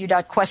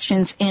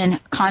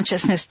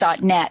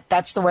www.questionsinconsciousness.net.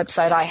 That's the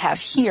website I have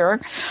here.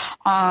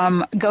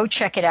 Go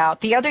check it out.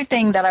 The other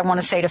thing that I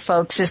want to say to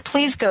folks is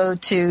please go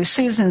to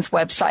Susan's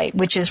website,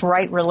 which is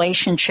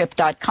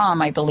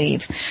rightrelationship.com, I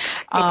believe.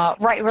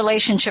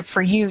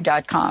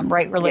 Rightrelationshipforyou.com,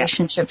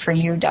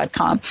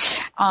 rightrelationshipforyou.com.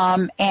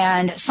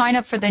 And sign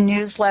up for the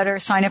newsletter,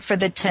 sign up for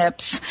the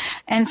tips,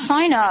 and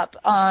sign up,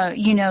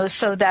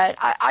 so that,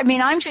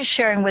 I'm just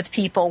sharing with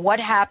people what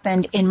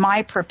happened in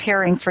my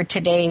preparing for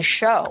today's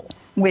show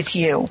with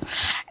you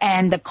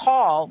and the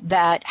call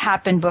that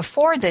happened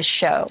before this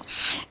show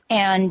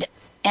and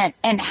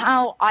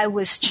how I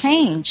was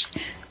changed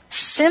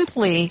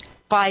simply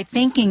by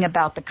thinking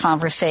about the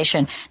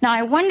conversation. Now,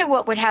 I wonder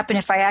what would happen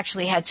if I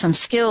actually had some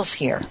skills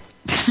here.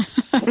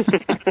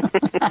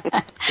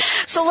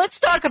 So let's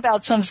talk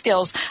about some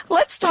skills.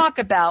 Let's talk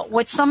about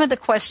what some of the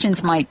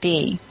questions might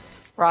be,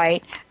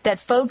 right, that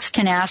folks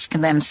can ask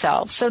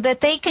themselves so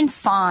that they can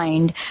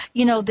find,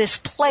 this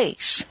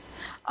place,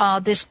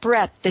 this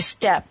breadth, this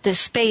depth, this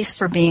space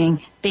for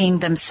being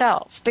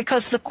themselves.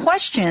 Because the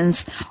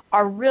questions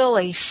are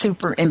really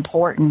super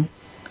important.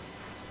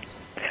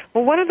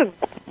 Well,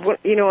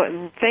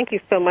 thank you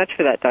so much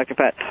for that, Dr.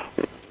 Pat.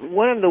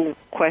 One of the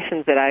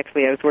questions that I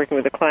was working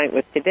with a client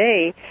with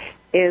today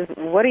is,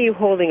 what are you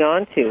holding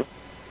on to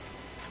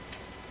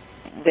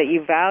that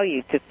you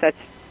value to such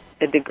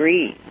a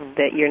degree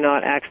that you're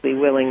not actually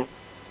willing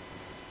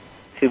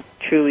to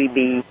truly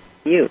be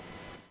you?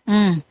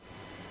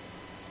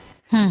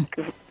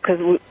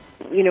 Because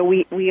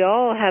we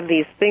all have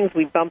these things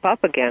we bump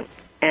up against,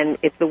 and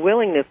it's the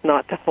willingness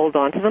not to hold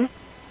on to them,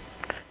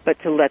 but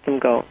to let them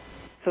go.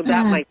 So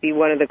that might be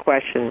one of the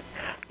questions.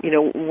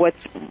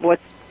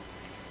 What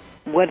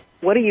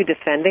are you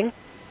defending?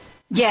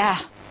 Yeah.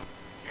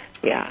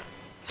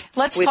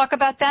 Let's talk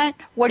about that.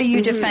 What are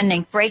you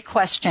defending? Great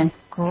question.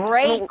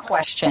 Great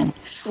question.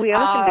 We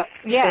often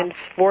defend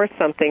for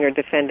something or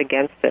defend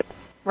against it.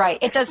 Right.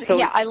 It does.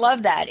 So, I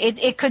love that.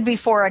 It could be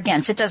for or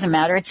against. It doesn't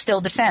matter. It's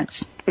still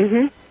defense.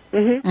 And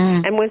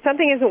when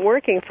something isn't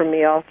working for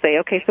me, I'll say,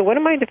 okay, so what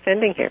am I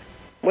defending here?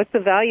 What's the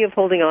value of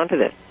holding on to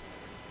this?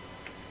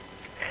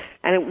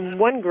 And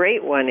one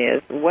great one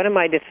is, what am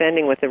I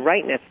defending with the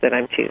rightness that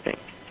I'm choosing?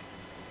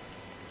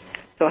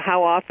 So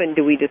how often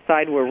do we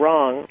decide we're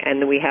wrong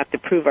and then we have to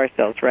prove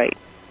ourselves right?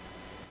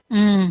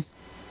 And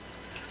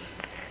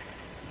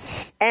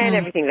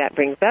everything that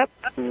brings up,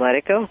 let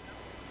it go.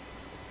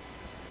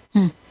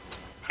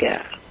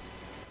 Yeah.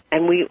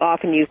 And we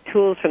often use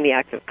tools from the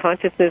access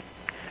consciousness,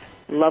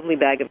 lovely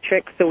bag of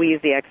tricks. So we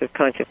use the access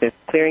consciousness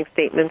clearing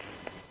statements.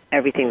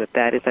 Everything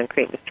that is,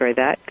 uncreate and destroy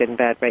that, good and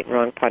bad, right and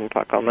wrong, pot and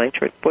pock, all nine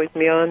shorts, boys and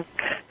beyond.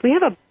 We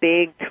have a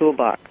big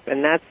toolbox,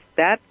 and that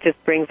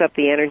just brings up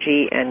the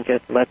energy and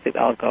just lets it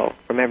all go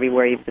from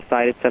everywhere you've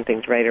decided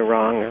something's right or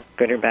wrong or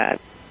good or bad.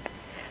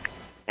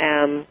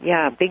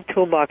 Big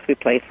toolbox we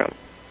play from.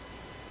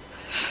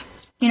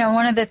 You know,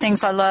 one of the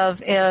things I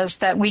love is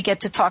that we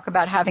get to talk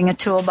about having a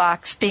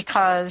toolbox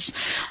because,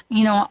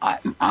 you know,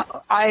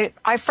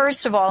 I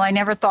first of all, I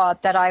never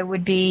thought that I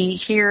would be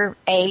here,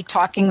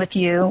 talking with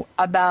you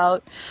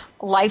about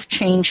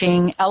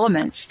life-changing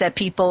elements that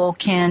people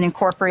can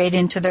incorporate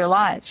into their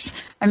lives.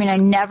 I mean, I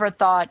never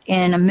thought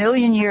in a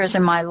million years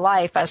in my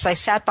life, as I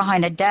sat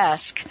behind a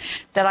desk,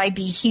 that I'd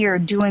be here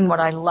doing what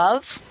I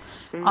love,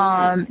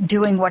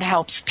 doing what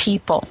helps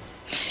people.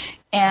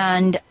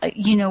 And,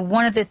 you know,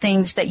 one of the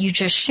things that you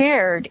just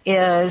shared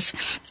is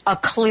a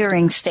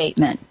clearing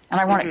statement.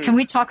 And I want can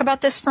we talk about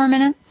this for a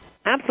minute?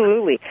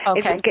 Absolutely.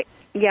 Okay.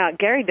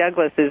 Gary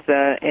Douglas is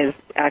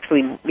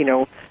actually, you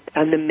know,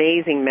 an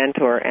amazing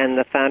mentor and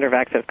the founder of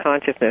Access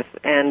Consciousness.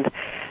 And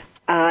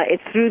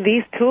it's through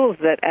these tools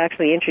that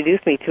actually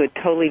introduced me to a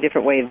totally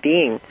different way of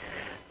being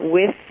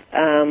with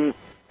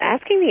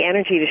asking the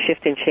energy to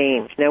shift and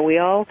change. Now, we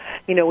all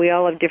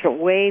have different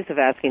ways of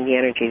asking the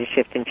energy to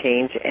shift and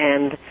change.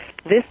 And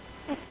this,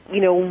 you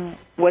know,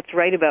 what's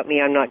right about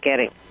me, I'm not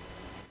getting.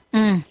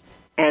 And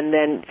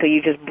then, so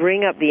you just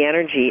bring up the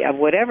energy of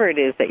whatever it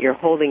is that you're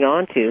holding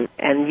on to,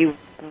 and you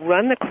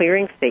run the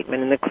clearing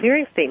statement. And the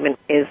clearing statement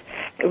it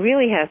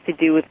really has to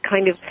do with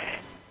kind of,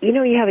 you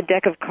know, you have a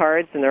deck of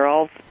cards and they're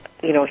all,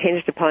 you know,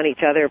 hinged upon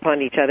each other,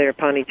 upon each other,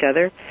 upon each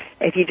other.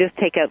 If you just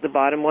take out the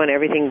bottom one,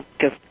 everything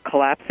just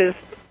collapses.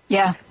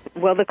 Yeah.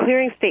 Well, the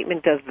clearing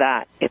statement does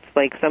that. It's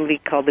like somebody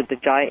called it the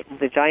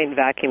giant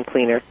vacuum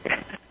cleaner.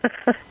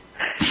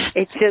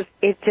 It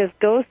just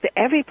goes to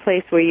every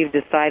place where you've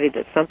decided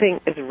that something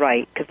is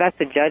right, because that's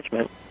a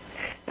judgment,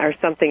 or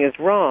something is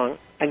wrong,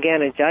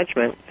 again, a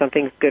judgment,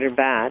 something's good or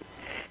bad,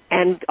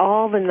 and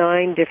all the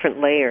 9 different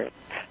layers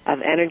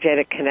of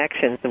energetic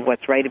connections of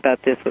what's right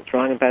about this, what's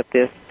wrong about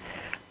this,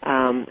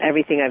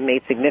 everything I've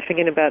made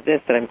significant about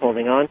this that I'm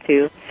holding on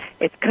to.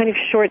 It's kind of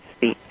short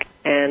speak,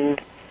 and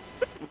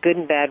good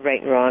and bad,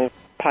 right and wrong,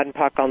 pot and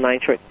pock, all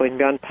 9 shorts, boys and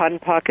beyond. Pot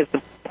and pock is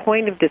the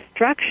point of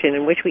destruction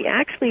in which we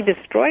actually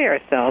destroy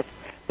ourselves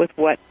with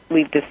what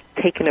we've just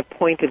taken a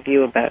point of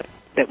view about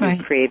that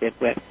we've created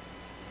with.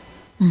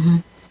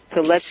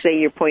 So let's say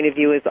your point of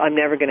view is, I'm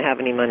never going to have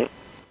any money.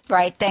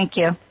 Right, thank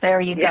you.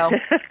 There you go.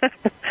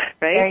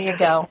 Right? There you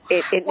go.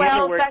 It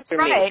well, never works that's for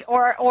right. me.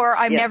 Or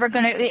I'm never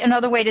going to,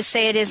 another way to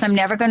say it is, I'm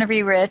never going to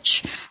be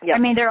rich. I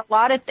mean, there are a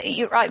lot of,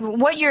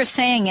 what you're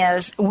saying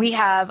is, we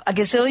have a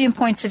gazillion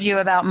points of view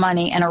about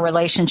money and a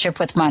relationship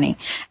with money.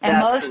 And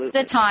most of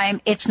the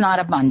time, it's not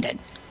abundant.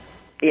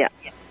 Yeah.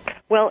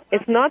 Well,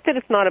 it's not that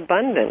it's not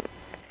abundant.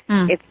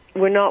 It's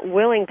we're not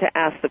willing to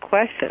ask the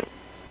question.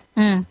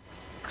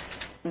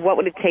 What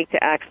would it take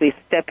to actually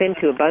step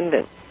into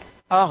abundance?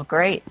 Oh,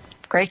 great.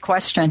 Great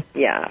question.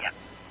 Yeah.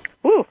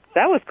 Woo,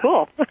 that was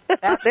cool.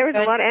 There was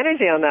a lot of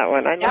energy on that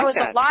one. That was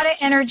a lot of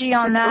energy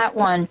on that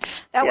one.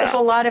 That was a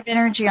lot of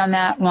energy on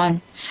that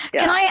one.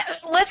 Yeah.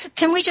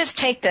 Can we just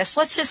take this?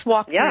 Let's just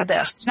walk through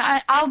this.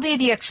 I'll be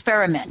the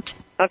experiment.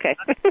 Okay.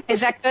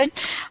 Is that good?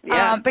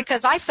 Yeah.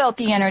 Because I felt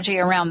the energy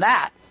around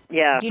that.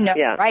 Yeah. You know,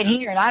 right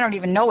here, and I don't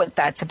even know what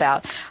that's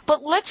about.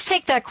 But let's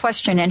take that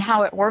question and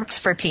how it works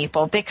for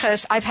people,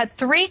 because I've had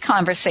 3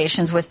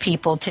 conversations with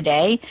people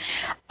today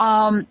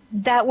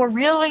that were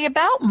really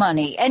about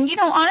money. And, you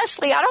know,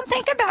 honestly, I don't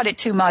think about it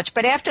too much.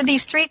 But after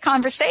these 3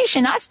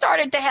 conversations, I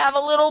started to have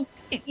a little,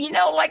 you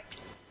know, like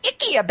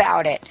icky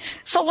about it.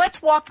 So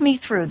let's walk me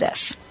through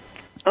this.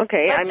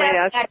 Okay. Let's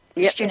ask that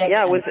question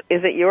again.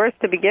 Is it yours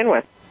to begin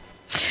with?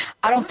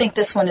 I don't think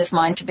this one is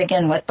mine to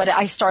begin with, but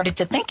I started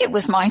to think it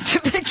was mine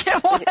to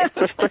begin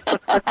with.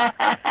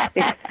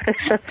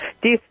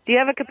 Do you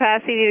have a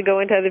capacity to go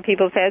into other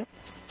people's heads?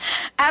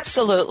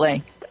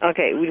 Absolutely.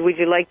 Okay. Would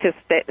you like to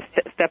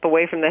step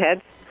away from the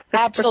heads?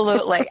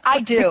 Absolutely.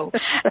 I do.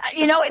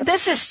 You know,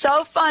 this is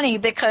so funny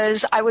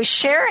because I was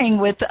sharing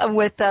with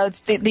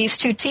these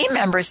 2 team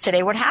members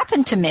today what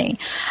happened to me.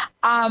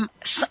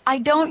 So I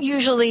don't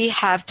usually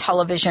have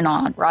television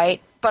on, right?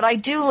 But I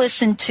do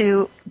listen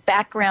to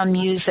background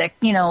music,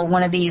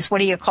 one of these, what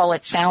do you call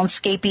it,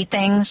 soundscapey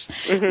things.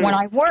 Mm-hmm. When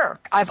I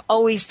work, I've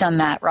always done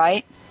that,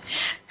 right?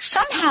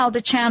 Somehow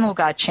the channel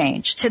got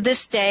changed. To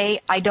this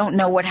day, I don't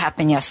know what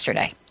happened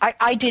yesterday.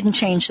 I didn't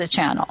change the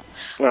channel.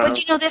 Wow.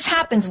 But, this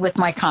happens with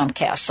my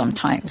Comcast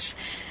sometimes.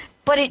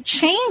 But it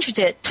changed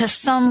it to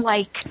some,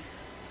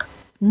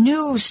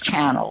 news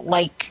channel.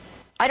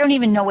 I don't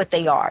even know what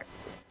they are.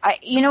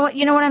 You know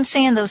what I'm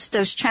saying?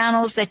 Those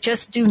channels that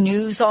just do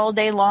news all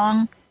day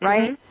long,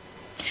 right?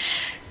 Mm-hmm.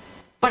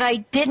 But I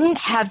didn't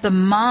have the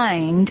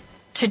mind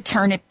to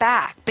turn it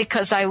back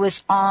because I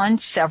was on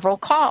several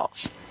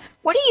calls.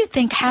 What do you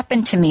think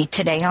happened to me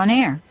today on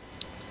air?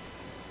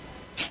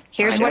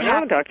 Here's what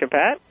happened. Dr.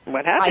 Pat.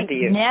 What happened to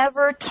you? I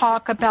never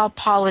talk about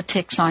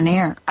politics on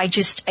air.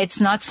 It's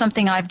not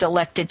something I've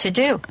elected to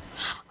do.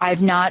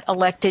 I've not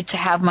elected to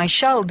have my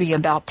show be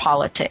about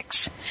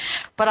politics.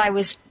 But I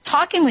was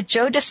talking with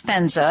Joe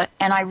Dispenza,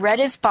 and I read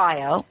his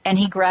bio, and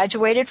he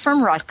graduated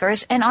from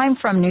Rutgers, and I'm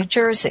from New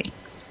Jersey.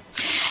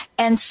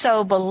 And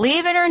so,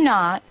 believe it or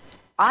not,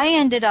 I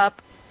ended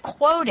up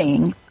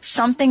quoting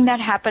something that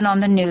happened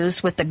on the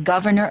news with the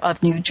governor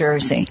of New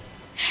Jersey.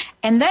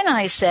 And then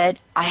I said,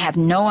 I have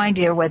no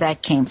idea where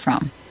that came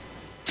from.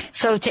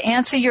 So to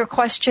answer your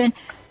question,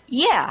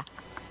 yeah,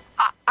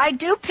 I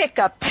do pick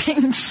up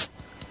things.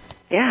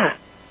 Yeah.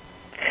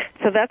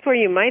 So that's where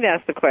you might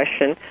ask the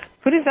question,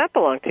 who does that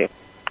belong to?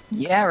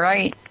 Yeah,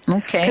 right.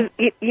 Okay.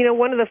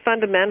 One of the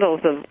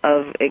fundamentals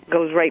of it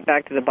goes right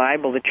back to the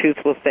Bible, the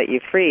truth will set you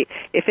free.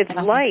 If it's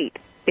light,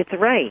 it's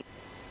right.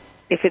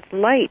 If it's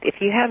light,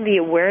 if you have the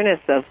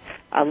awareness of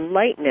a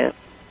lightness,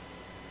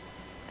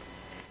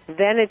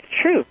 then it's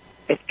true.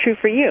 It's true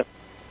for you.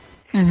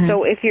 Mm-hmm.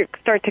 So if you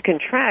start to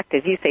contract,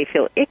 as you say,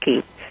 feel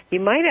icky, you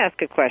might ask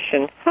a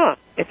question,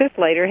 is this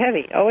light or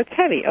heavy? Oh, it's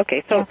heavy.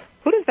 Okay, so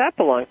who does that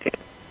belong to?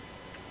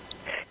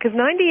 Because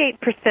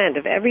 98%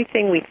 of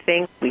everything we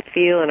think, we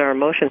feel, and our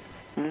emotions,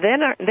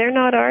 they're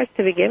not ours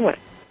to begin with.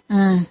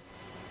 Mm.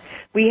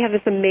 We have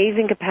this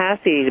amazing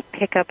capacity to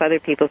pick up other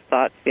people's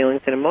thoughts,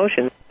 feelings, and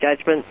emotions,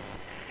 judgments,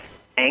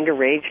 anger,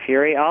 rage,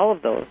 fury, all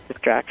of those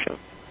distractions.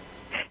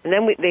 And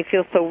then they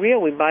feel so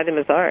real, we buy them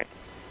as art.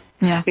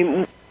 Yeah.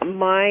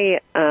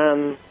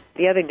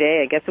 The other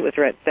day, I guess it was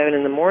around 7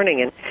 in the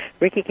morning, and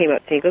Ricky came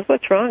up to me, he goes,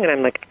 what's wrong? And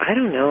I'm like, I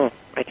don't know.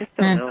 I just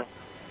don't know.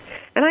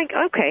 And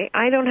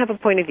I don't have a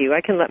point of view.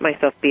 I can let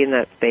myself be in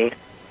that space.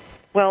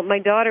 Well, my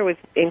daughter was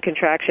in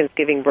contractions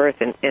giving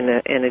birth in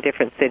a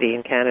different city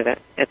in Canada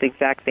at the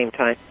exact same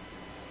time.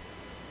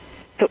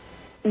 So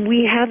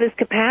we have this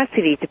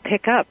capacity to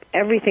pick up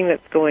everything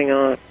that's going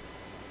on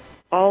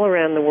all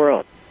around the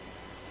world.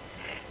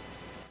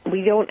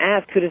 We don't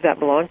ask, who does that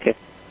belong to?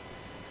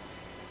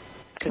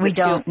 We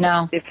don't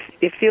know.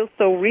 It feels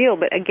so real,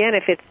 but again,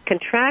 if it's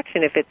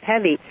contraction, if it's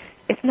heavy,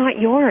 it's not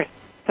yours.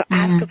 So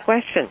ask a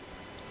question.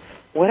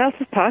 What else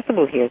is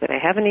possible here that I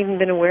haven't even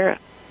been aware of?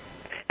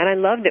 And I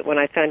loved it when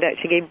I found out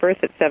she gave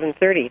birth at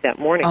 7:30 that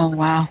morning. Oh,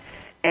 wow.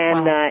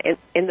 And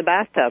in the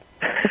bathtub.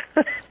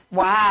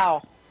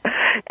 Wow.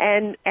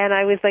 And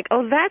I was like,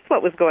 oh, that's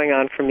what was going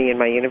on for me in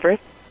my universe.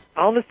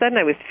 All of a sudden,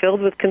 I was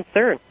filled with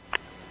concern.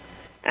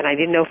 And I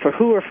didn't know for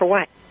who or for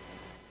what.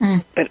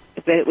 But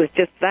it was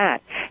just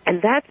that.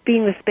 And that's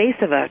being the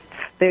space of us.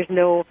 There's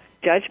no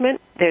judgment.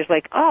 There's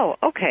like, oh,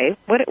 okay,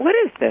 what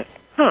is this?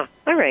 All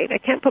right, I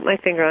can't put my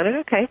finger on it.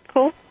 Okay,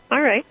 cool.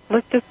 All right,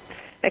 let's just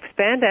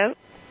expand out,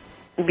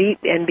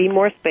 be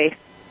more space.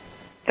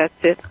 That's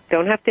it.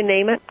 Don't have to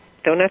name it.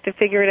 Don't have to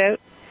figure it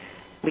out.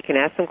 We can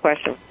ask some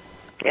questions.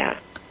 Yeah.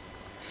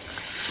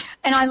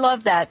 And I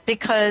love that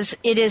because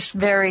it is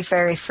very,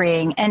 very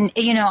freeing. And,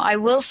 I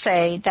will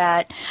say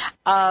that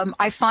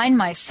I find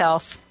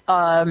myself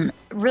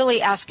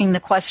really asking the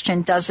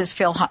question, does this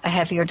feel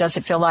heavy or does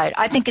it feel light?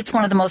 I think it's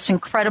one of the most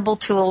incredible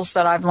tools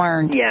that I've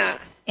learned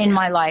in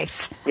my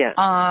life. Yeah.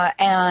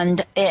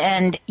 And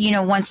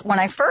when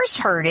I first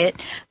heard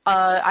it,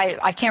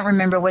 I can't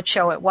remember what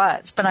show it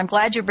was, but I'm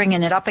glad you're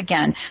bringing it up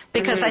again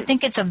because I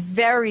think it's a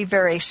very,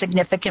 very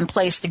significant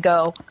place to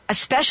go,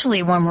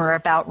 especially when we're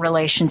about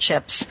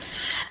relationships.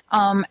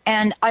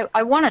 And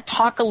I want to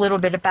talk a little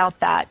bit about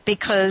that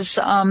because,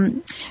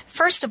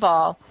 first of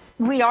all,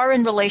 we are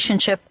in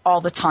relationship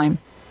all the time.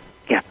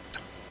 Yeah.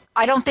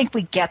 I don't think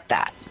we get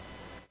that,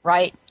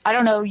 right? I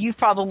don't know. You've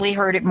probably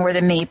heard it more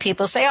than me.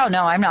 People say, oh,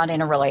 no, I'm not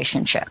in a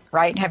relationship,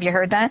 right? Have you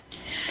heard that?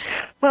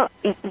 Well,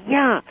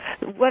 yeah.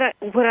 What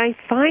I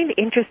find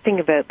interesting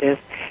about this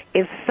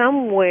is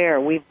somewhere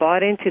we've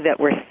bought into that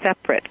we're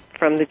separate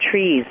from the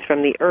trees,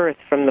 from the earth,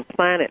 from the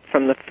planet,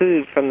 from the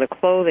food, from the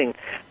clothing,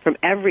 from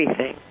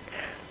everything.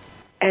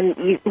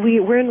 And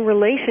we're in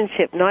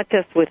relationship not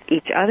just with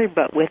each other,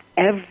 but with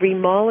every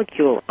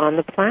molecule on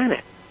the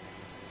planet.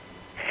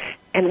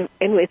 And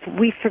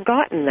we've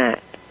forgotten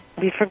that.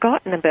 We've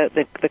forgotten about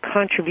the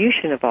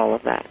contribution of all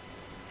of that.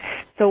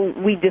 So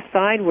we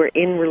decide we're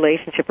in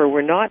relationship or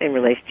we're not in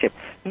relationship.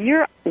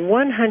 You're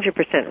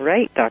 100%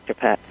 right, Dr.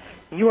 Pat.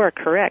 You are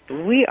correct.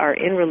 We are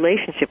in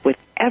relationship with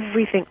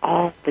everything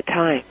all the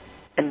time.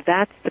 And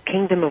that's the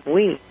kingdom of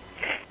we.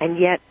 And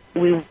yet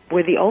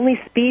we're the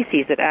only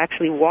species that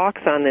actually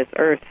walks on this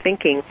earth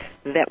thinking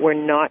that we're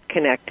not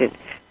connected,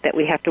 that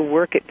we have to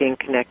work at being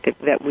connected,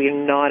 that we're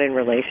not in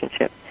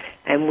relationship.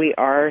 And we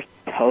are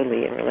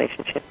totally in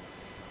relationship.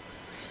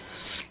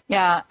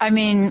 Yeah, I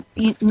mean,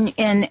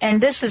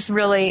 and this is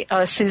really,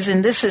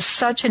 Susan, this is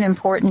such an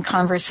important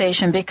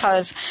conversation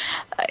because,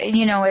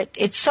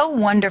 it's so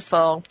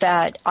wonderful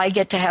that I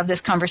get to have this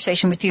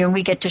conversation with you and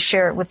we get to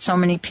share it with so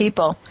many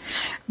people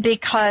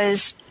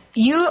because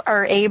you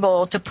are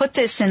able to put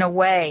this in a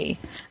way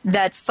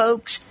that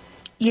folks,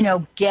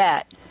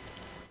 get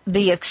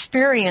the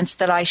experience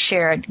that I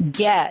shared,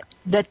 get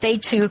that they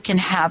too can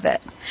have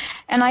it.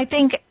 And I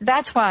think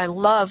that's why I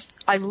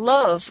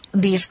love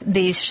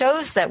these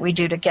shows that we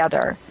do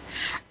together,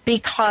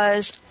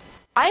 because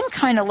I'm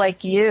kind of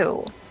like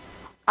you.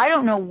 I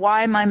don't know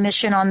why my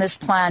mission on this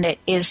planet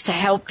is to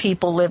help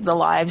people live the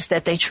lives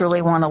that they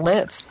truly want to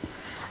live.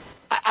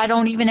 I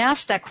don't even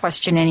ask that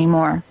question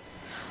anymore.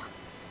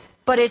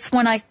 But it's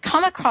when I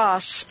come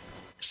across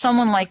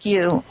someone like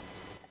you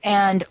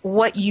and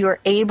what you're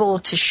able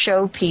to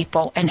show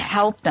people and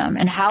help them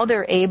and how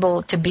they're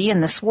able to be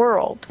in this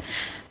world,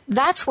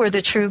 that's where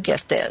the true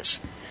gift is.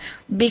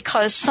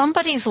 Because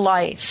somebody's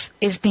life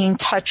is being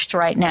touched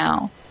right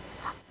now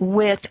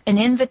with an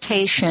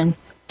invitation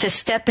to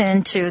step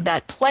into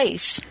that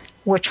place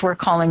which we're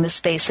calling the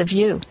space of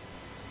you.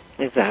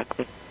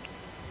 Exactly.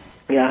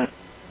 Yeah.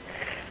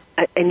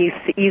 And you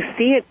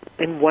see it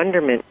in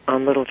wonderment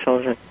on little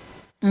children.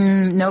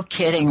 No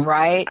kidding,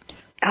 right?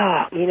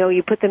 Oh,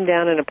 you put them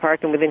down in a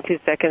park and within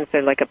 2 seconds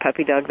they're like a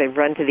puppy dog. They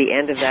run to the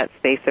end of that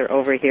space. They're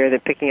over here. They're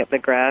picking up the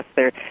grass.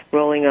 They're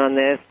rolling on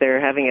this.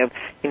 They're having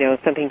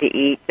something to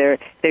eat.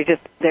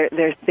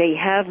 They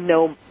have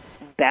no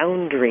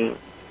boundary.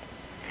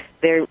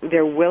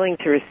 They're willing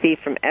to receive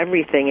from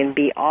everything and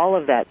be all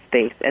of that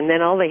space. And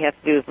then all they have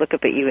to do is look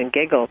up at you and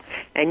giggle.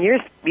 And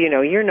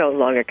you're no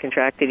longer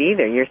contracted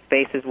either. Your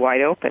space is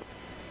wide open.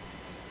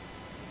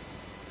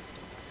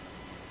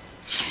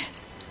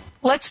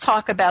 Let's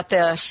talk about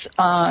this.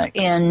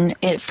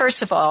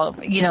 First of all,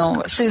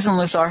 Susan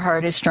Lazar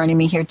Hart is joining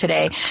me here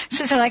today.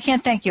 Susan, I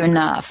can't thank you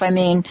enough. I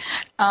mean,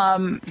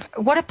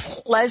 what a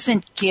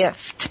pleasant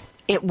gift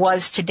it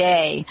was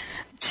today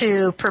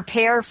to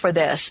prepare for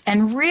this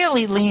and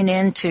really lean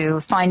into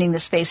finding the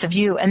space of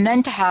you, and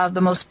then to have the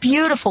most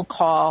beautiful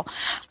call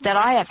that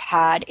I have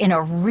had in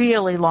a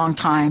really long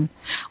time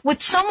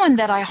with someone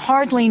that I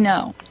hardly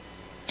know.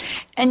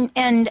 And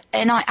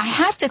I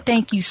have to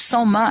thank you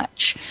so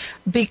much,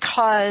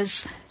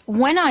 because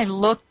when I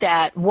looked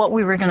at what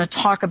we were going to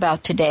talk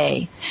about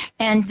today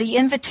and the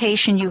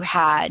invitation you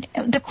had,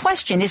 the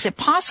question, is it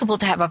possible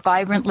to have a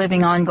vibrant,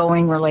 living,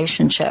 ongoing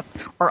relationship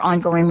or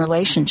ongoing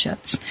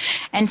relationships,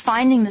 and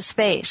finding the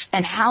space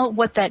and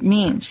what that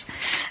means?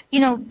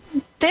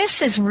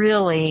 This is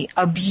really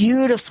a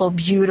beautiful,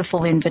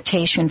 beautiful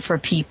invitation for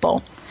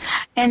people.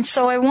 And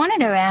so I wanted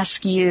to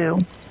ask you,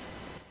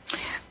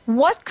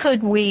 what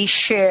could we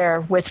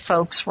share with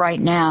folks right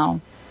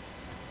now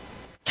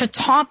to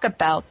talk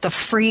about the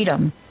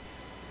freedom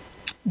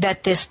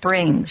that this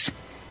brings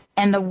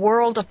and the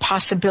world of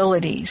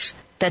possibilities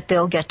that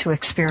they'll get to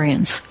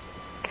experience?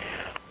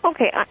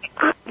 Okay,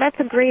 that's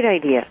a great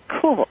idea.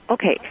 Cool.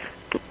 Okay,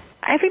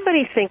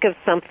 everybody think of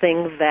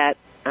something that,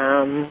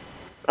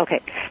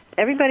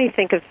 everybody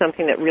think of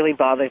something that really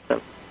bothers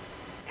them.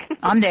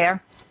 I'm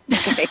there.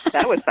 Okay,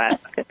 that was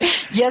fast.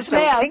 Yes,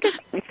 ma'am.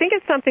 Think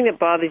of something that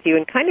bothers you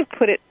and kind of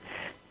put it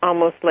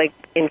almost like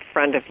in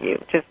front of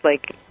you, just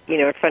like,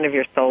 in front of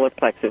your solar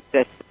plexus,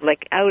 just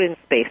like out in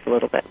space a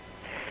little bit.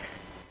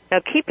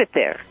 Now keep it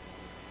there.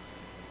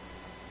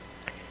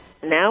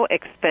 Now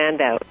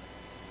expand out.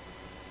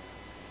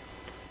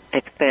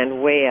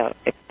 Expand way out.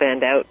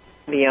 Expand out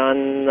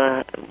beyond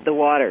the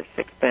waters.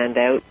 Expand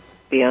out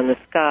beyond the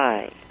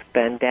sky.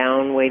 Expand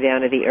down, way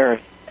down to the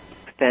earth.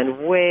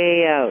 Expand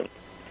way out.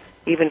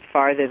 Even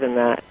farther than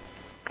that.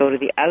 Go to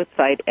the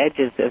outside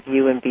edges of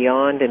you and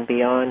beyond,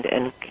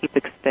 and keep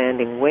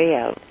expanding way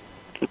out.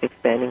 Keep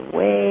expanding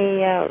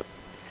way out.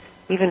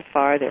 Even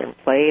farther, and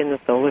play in the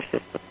solar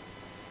system.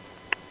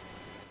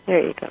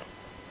 There you go.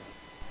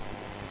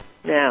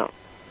 Now,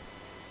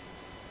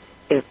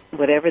 if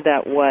whatever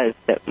that was,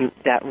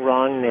 that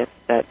wrongness,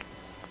 that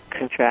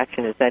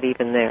contraction, is that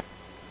even there?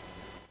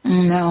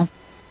 No.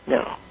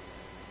 No.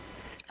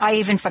 I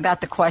even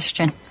forgot the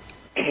question.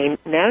 Okay,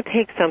 now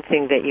take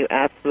something that you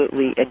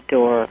absolutely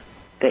adore,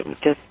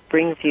 that just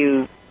brings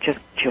you just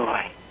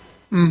joy.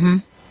 Mm-hmm.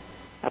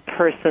 A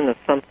person, a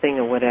something,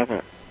 or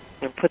whatever.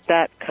 And put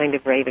that kind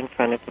of right in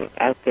front of you,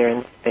 out there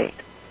in space.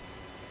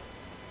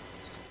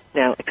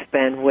 Now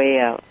expand way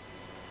out.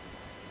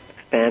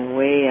 Expand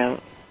way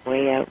out,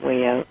 way out,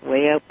 way out,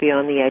 way out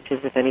beyond the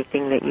edges of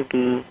anything that you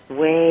be,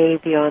 way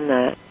beyond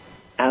that,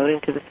 out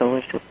into the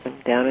solar system,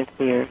 down into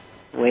the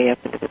earth, way up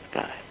into the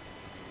sky.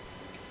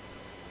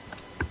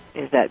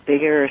 Is that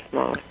bigger or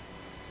smaller?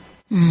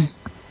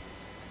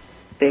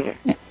 Bigger.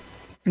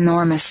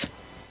 Enormous.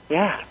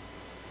 Yeah.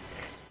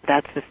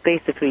 That's the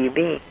space of who you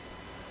be.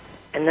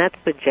 And that's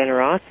the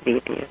generosity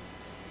of you.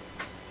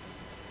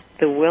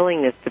 the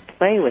willingness to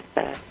play with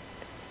that.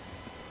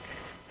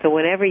 So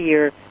whenever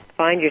you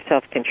find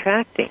yourself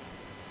contracting,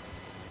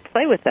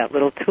 play with that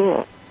little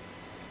tool.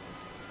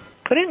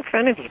 Put it in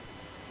front of you.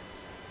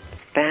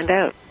 Stand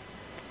out.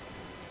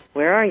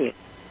 Where are you?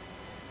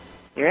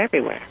 You're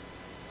everywhere.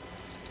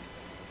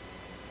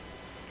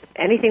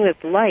 Anything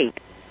that's light,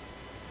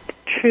 is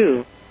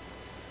true,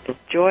 is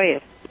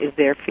joyous, is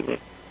there for you.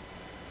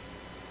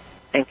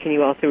 And can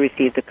you also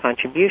receive the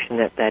contribution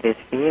that is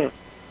for you?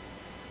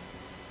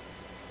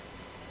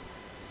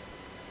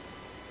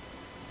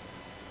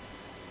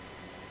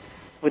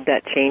 Would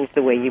that change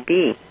the way you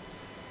be?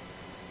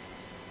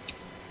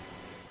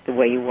 The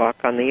way you walk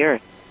on the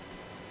earth?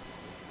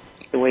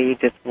 The way you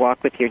just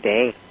walk with your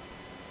day?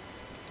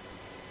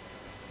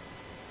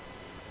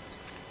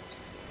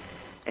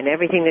 And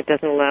everything that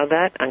doesn't allow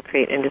that,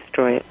 uncreate and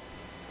destroy it.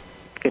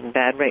 Good and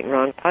bad, right and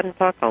wrong, pot and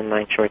pock, all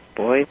 9 shorts,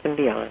 boys and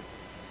beyond.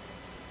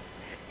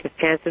 Because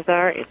chances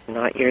are it's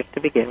not yours to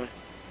begin with.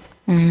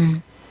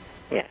 Mm.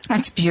 Yeah.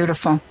 That's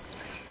beautiful.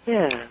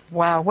 Yeah.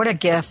 Wow, what a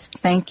gift.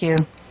 Thank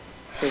you.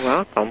 You're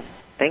welcome.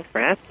 Thanks for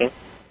asking.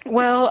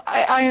 Well,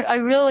 I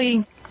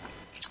really,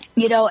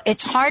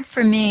 it's hard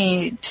for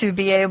me to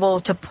be able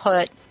to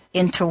put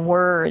into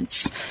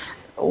words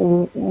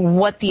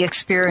what the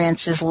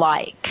experience is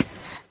like.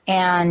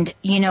 And,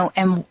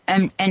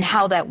 and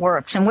how that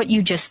works. And what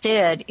you just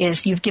did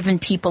is you've given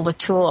people a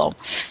tool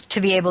to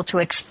be able to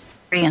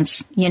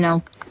experience,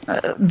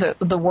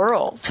 the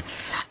world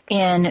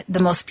in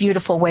the most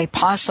beautiful way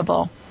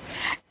possible.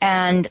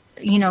 And,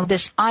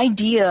 this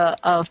idea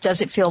of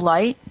does it feel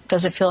light?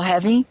 Does it feel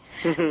heavy?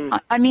 Mm-hmm.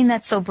 I mean,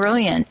 that's so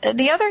brilliant.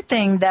 The other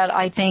thing that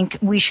I think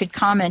we should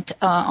comment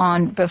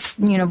on,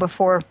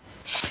 before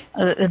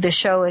the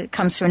show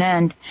comes to an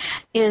end,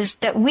 is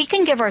that we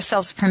can give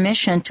ourselves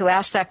permission to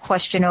ask that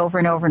question over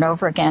and over and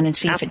over again and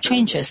see if it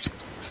changes.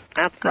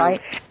 Absolutely.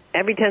 Right?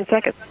 Every 10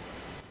 seconds.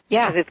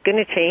 Yeah. Because it's going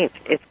to change.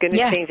 It's going to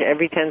change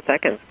every 10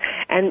 seconds.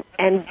 And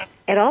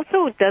it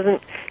also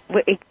doesn't,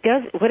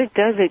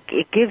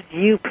 it gives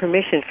you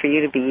permission for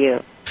you to be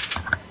you.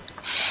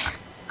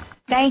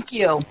 Thank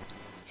you.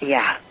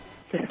 Yeah.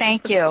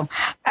 Thank you.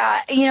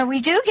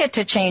 We do get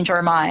to change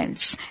our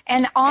minds.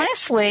 And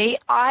honestly,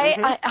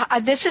 I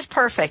this is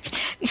perfect.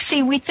 You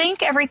see, we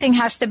think everything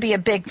has to be a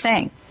big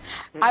thing.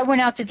 I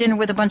went out to dinner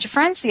with a bunch of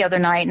friends the other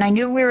night, and I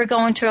knew we were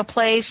going to a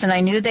place, and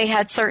I knew they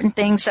had certain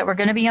things that were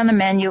going to be on the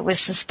menu. It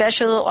was a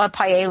special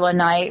paella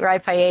night,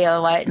 right?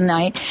 Paella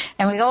night.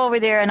 And we go over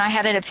there, and I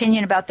had an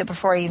opinion about that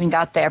before I even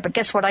got there. But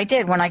guess what I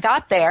did? When I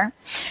got there,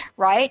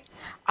 right,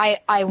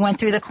 I went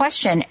through the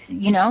question,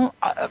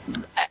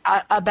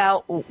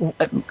 about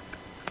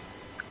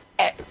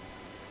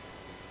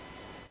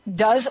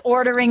does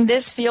ordering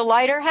this feel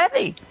light or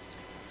heavy?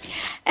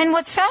 And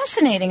what's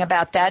fascinating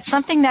about that,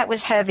 something that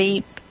was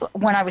heavy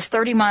when I was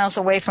 30 miles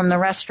away from the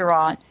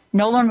restaurant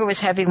no longer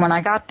was heavy when I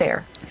got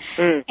there.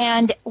 Mm.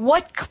 And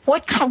what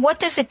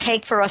does it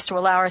take for us to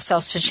allow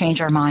ourselves to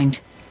change our mind?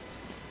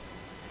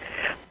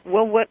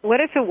 Well, what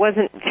if it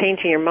wasn't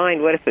changing your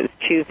mind? What if it was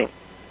choosing?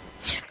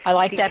 I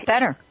like that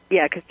better.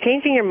 Yeah, because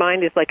changing your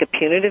mind is like a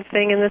punitive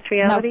thing in this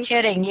reality. No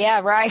kidding. Yeah,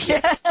 right.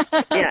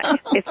 Yeah,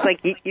 it's like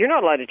you're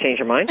not allowed to change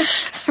your mind.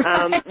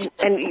 Right.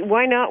 And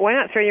why not? Why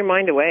not throw your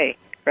mind away?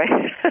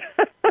 Right?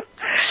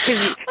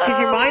 Because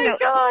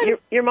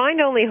your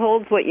mind only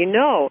holds what you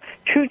know.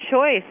 True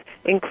choice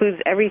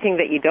includes everything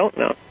that you don't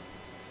know.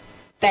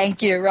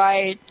 Thank you.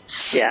 Right.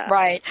 Yeah.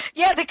 Right.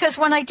 Yeah, because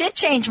when I did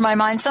change my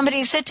mind,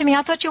 somebody said to me,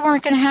 "I thought you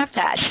weren't going to have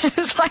that."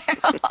 It's like,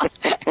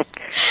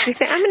 you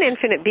say, "I'm an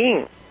infinite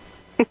being.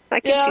 I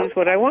can choose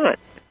what I want."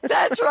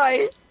 That's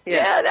right.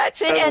 Yeah,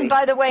 that's it. Totally. And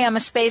by the way, I'm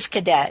a space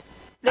cadet.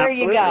 There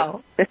Absolutely. You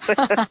go.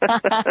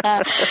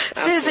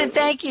 Susan,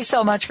 thank you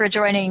so much for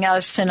joining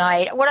us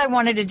tonight. What I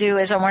wanted to do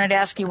is I wanted to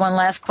ask you one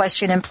last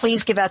question, and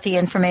please give out the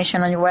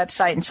information on your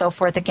website and so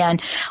forth again.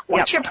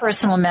 What's your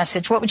personal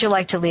message? What would you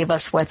like to leave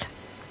us with?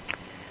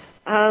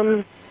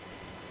 Wow.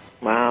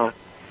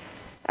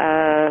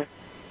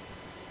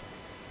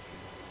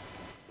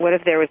 What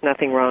if there was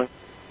nothing wrong?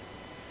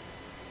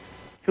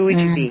 Who would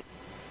you be?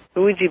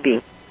 Who would you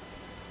be?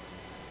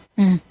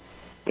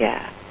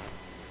 Yeah.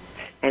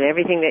 And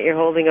everything that you're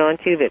holding on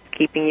to that's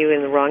keeping you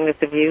in the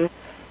wrongness of you,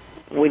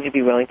 would you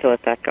be willing to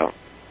let that go?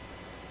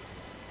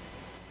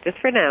 Just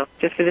for now.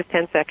 Just for this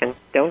 10 seconds.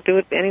 Don't do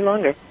it any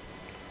longer.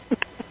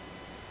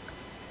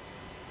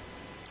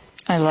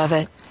 I love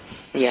it.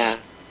 Yeah.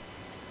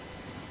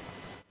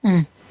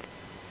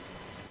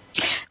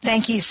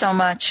 Thank you so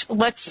much.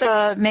 Let's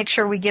make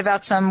sure we give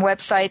out some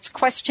websites.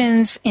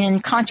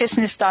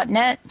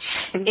 Questionsinconsciousness.net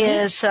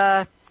is...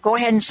 go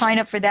ahead and sign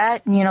up for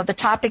that. The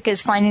topic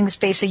is finding the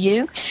space of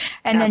you.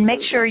 And then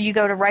make sure you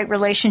go to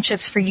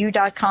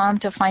rightrelationshipsforyou.com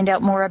to find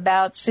out more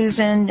about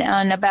Susan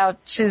and about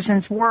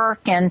Susan's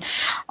work and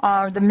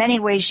the many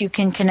ways you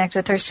can connect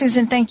with her.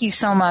 Susan, thank you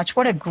so much.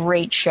 What a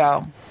great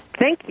show.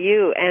 Thank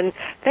you. And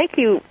thank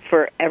you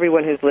for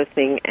everyone who's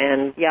listening.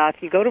 And,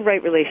 if you go to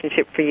Right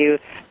Relationship for You,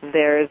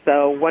 there's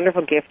a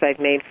wonderful gift I've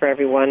made for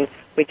everyone,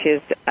 which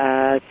is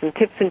some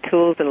tips and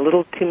tools and a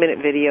little 2-minute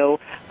video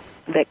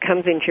that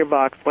comes into your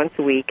box once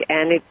a week,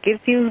 and it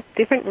gives you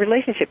different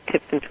relationship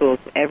tips and tools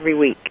every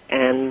week.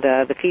 And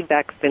the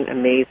feedback's been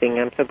amazing.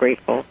 I'm so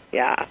grateful.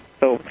 Yeah.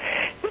 So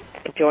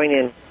join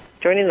in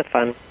the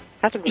fun.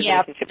 Have a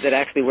relationship that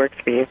actually works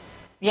for you.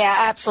 Yeah,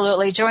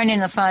 absolutely. Join in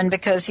the fun,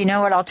 because you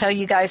know what? I'll tell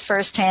you guys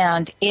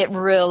firsthand, it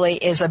really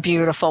is a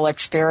beautiful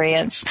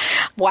experience.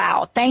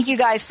 Wow. Thank you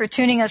guys for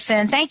tuning us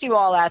in. Thank you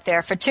all out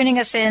there for tuning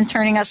us in,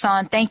 turning us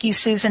on. Thank you,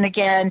 Susan,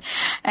 again.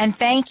 And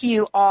thank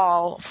you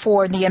all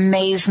for the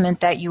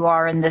amazement that you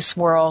are in this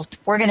world.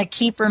 We're going to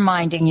keep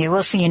reminding you.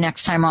 We'll see you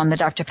next time on the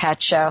Dr.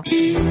 Pat Show.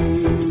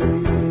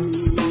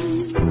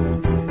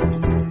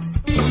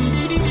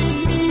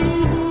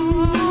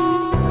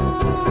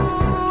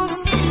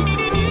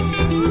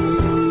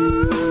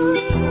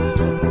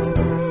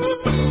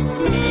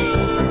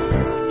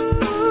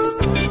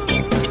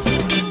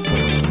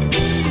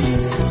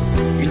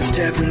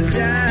 Stepping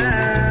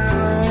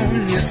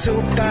down, your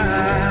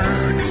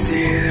soapbox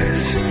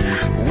is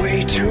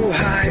way too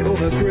high,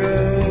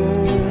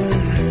 overgrown,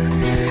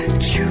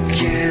 that you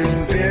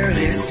can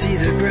barely see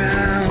the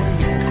ground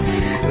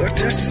or touch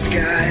the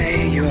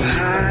sky. Your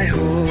high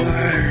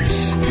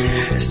horse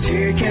has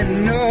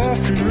taken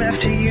off and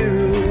left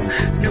you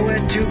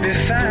nowhere to be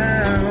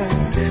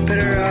found.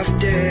 Better off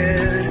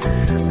dead,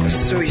 or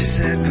so you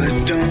said,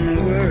 but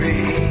don't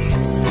worry,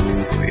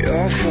 we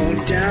all fall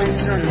down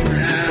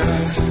somehow.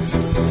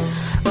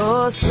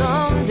 Oh,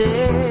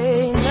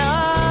 someday,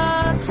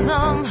 not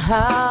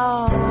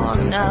somehow,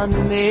 not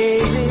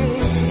maybe,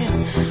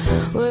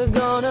 we're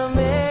gonna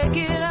make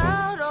it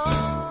out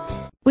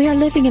all. We are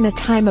living in a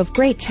time of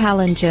great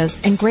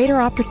challenges and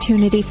greater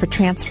opportunity for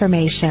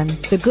transformation.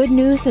 The good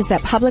news is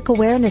that public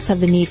awareness of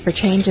the need for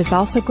change is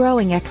also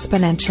growing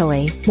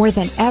exponentially. More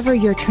than ever,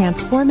 your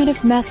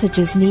transformative message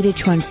is needed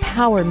to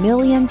empower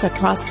millions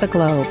across the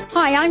globe.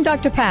 Hi, I'm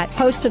Dr. Pat,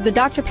 host of the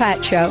Dr.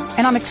 Pat Show,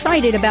 and I'm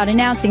excited about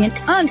announcing an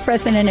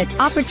unprecedented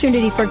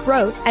opportunity for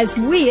growth as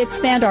we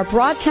expand our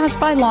broadcast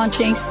by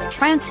launching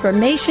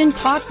Transformation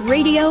Talk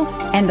Radio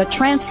and the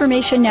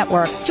Transformation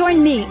Network.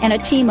 Join me and a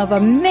team of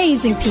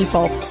amazing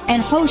people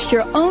and host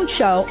your own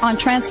show on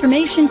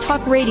Transformation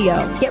Talk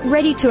Radio. Get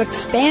ready to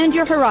expand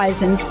your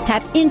horizons,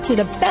 tap into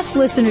the best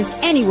listeners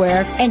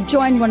anywhere, and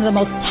join one of the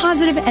most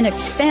positive and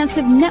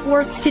expansive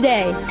networks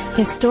today.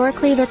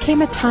 Historically, there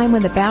came a time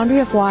when the boundary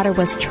of water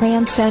was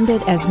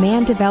transcended as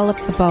man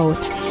developed the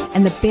boat,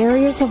 and the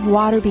barriers of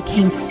water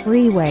became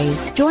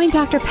freeways. Join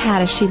Dr.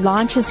 Pat as she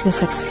launches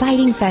this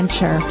exciting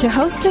venture. To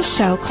host a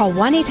show, call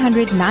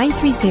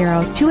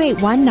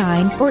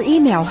 1-800-930-2819 or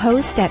email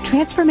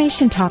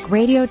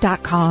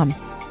host@transformationtalkradio.com.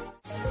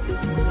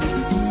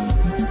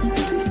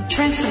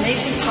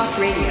 Transformation Talk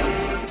Radio,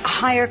 a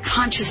higher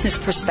consciousness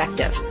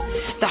perspective.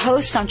 The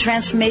hosts on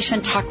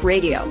Transformation Talk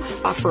Radio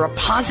offer a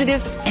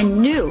positive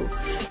and new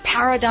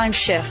paradigm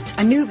shift,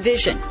 a new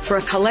vision for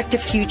a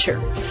collective future.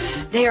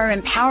 They are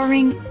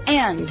empowering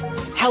and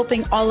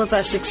helping all of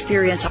us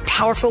experience a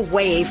powerful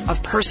wave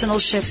of personal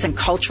shifts and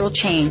cultural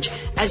change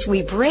as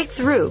we break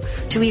through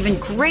to even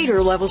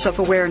greater levels of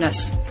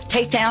awareness.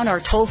 Take down our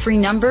toll-free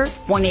number,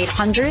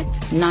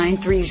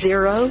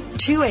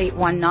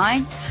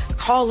 1-800-930-2819.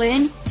 Call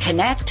in,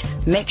 connect,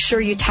 make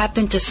sure you tap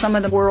into some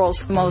of the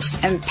world's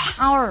most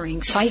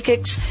empowering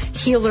psychics,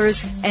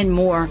 healers, and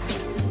more.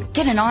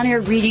 Get an on-air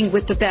reading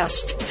with the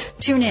best.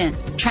 Tune in,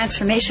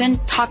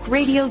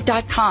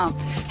 transformationtalkradio.com.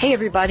 Hey,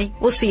 everybody,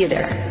 we'll see you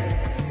there.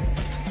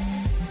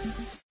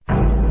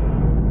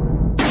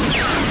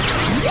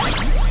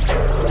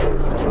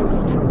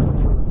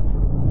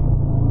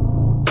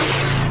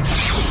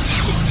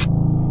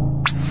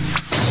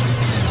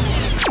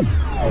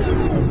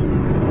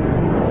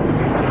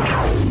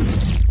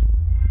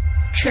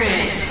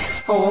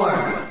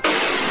 Transform.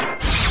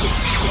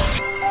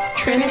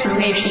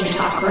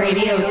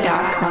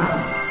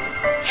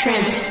 TransformationTalkRadio.com.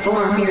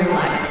 Transform your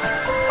life.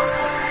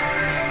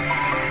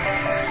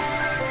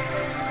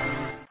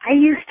 I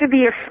used to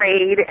be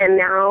afraid, and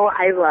now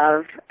I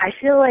love. I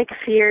feel like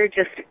fear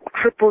just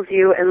cripples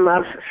you and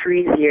love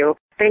frees you.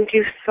 Thank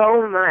you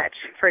so much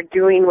for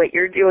doing what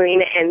you're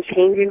doing and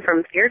changing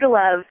from fear to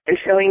love and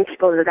showing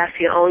people that that's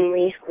the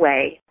only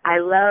way. I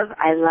love,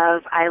 I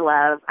love, I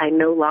love. I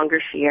no longer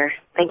fear.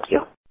 Thank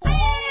you.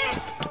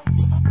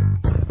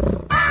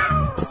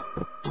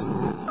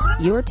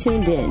 You're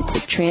tuned in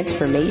to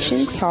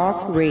Transformation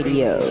Talk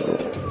Radio.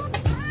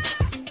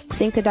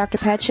 Think the Dr.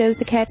 Pat Show's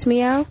the cat's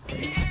meow?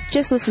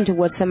 Just listen to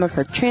what some of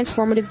her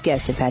transformative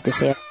guests have had to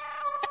say.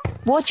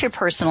 What's your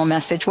personal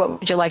message? What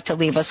would you like to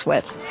leave us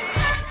with?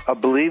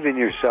 Believe in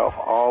yourself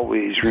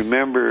always.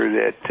 Remember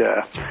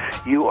that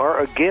you are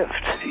a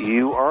gift.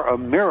 You are a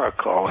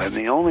miracle, and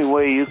the only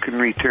way you can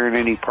return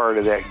any part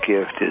of that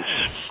gift is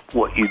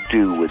what you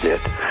do with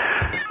it.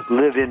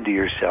 Live into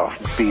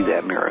yourself. Be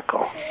that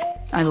miracle.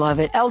 I love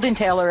it. Eldon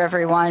Taylor,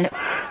 everyone.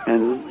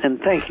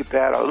 And thank you,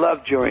 Pat. I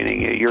love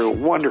joining you. You're a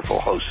wonderful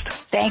host.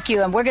 Thank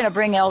you. And we're going to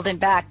bring Eldon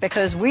back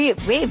because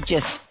we've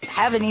just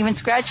haven't even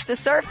scratched the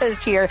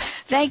surface here.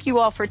 Thank you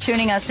all for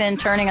tuning us in,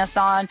 turning us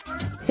on.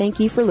 thank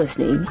you for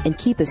listening, and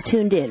keep us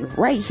tuned in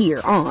right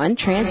here on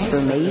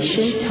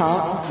Transformation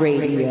Talk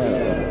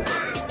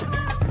Radio.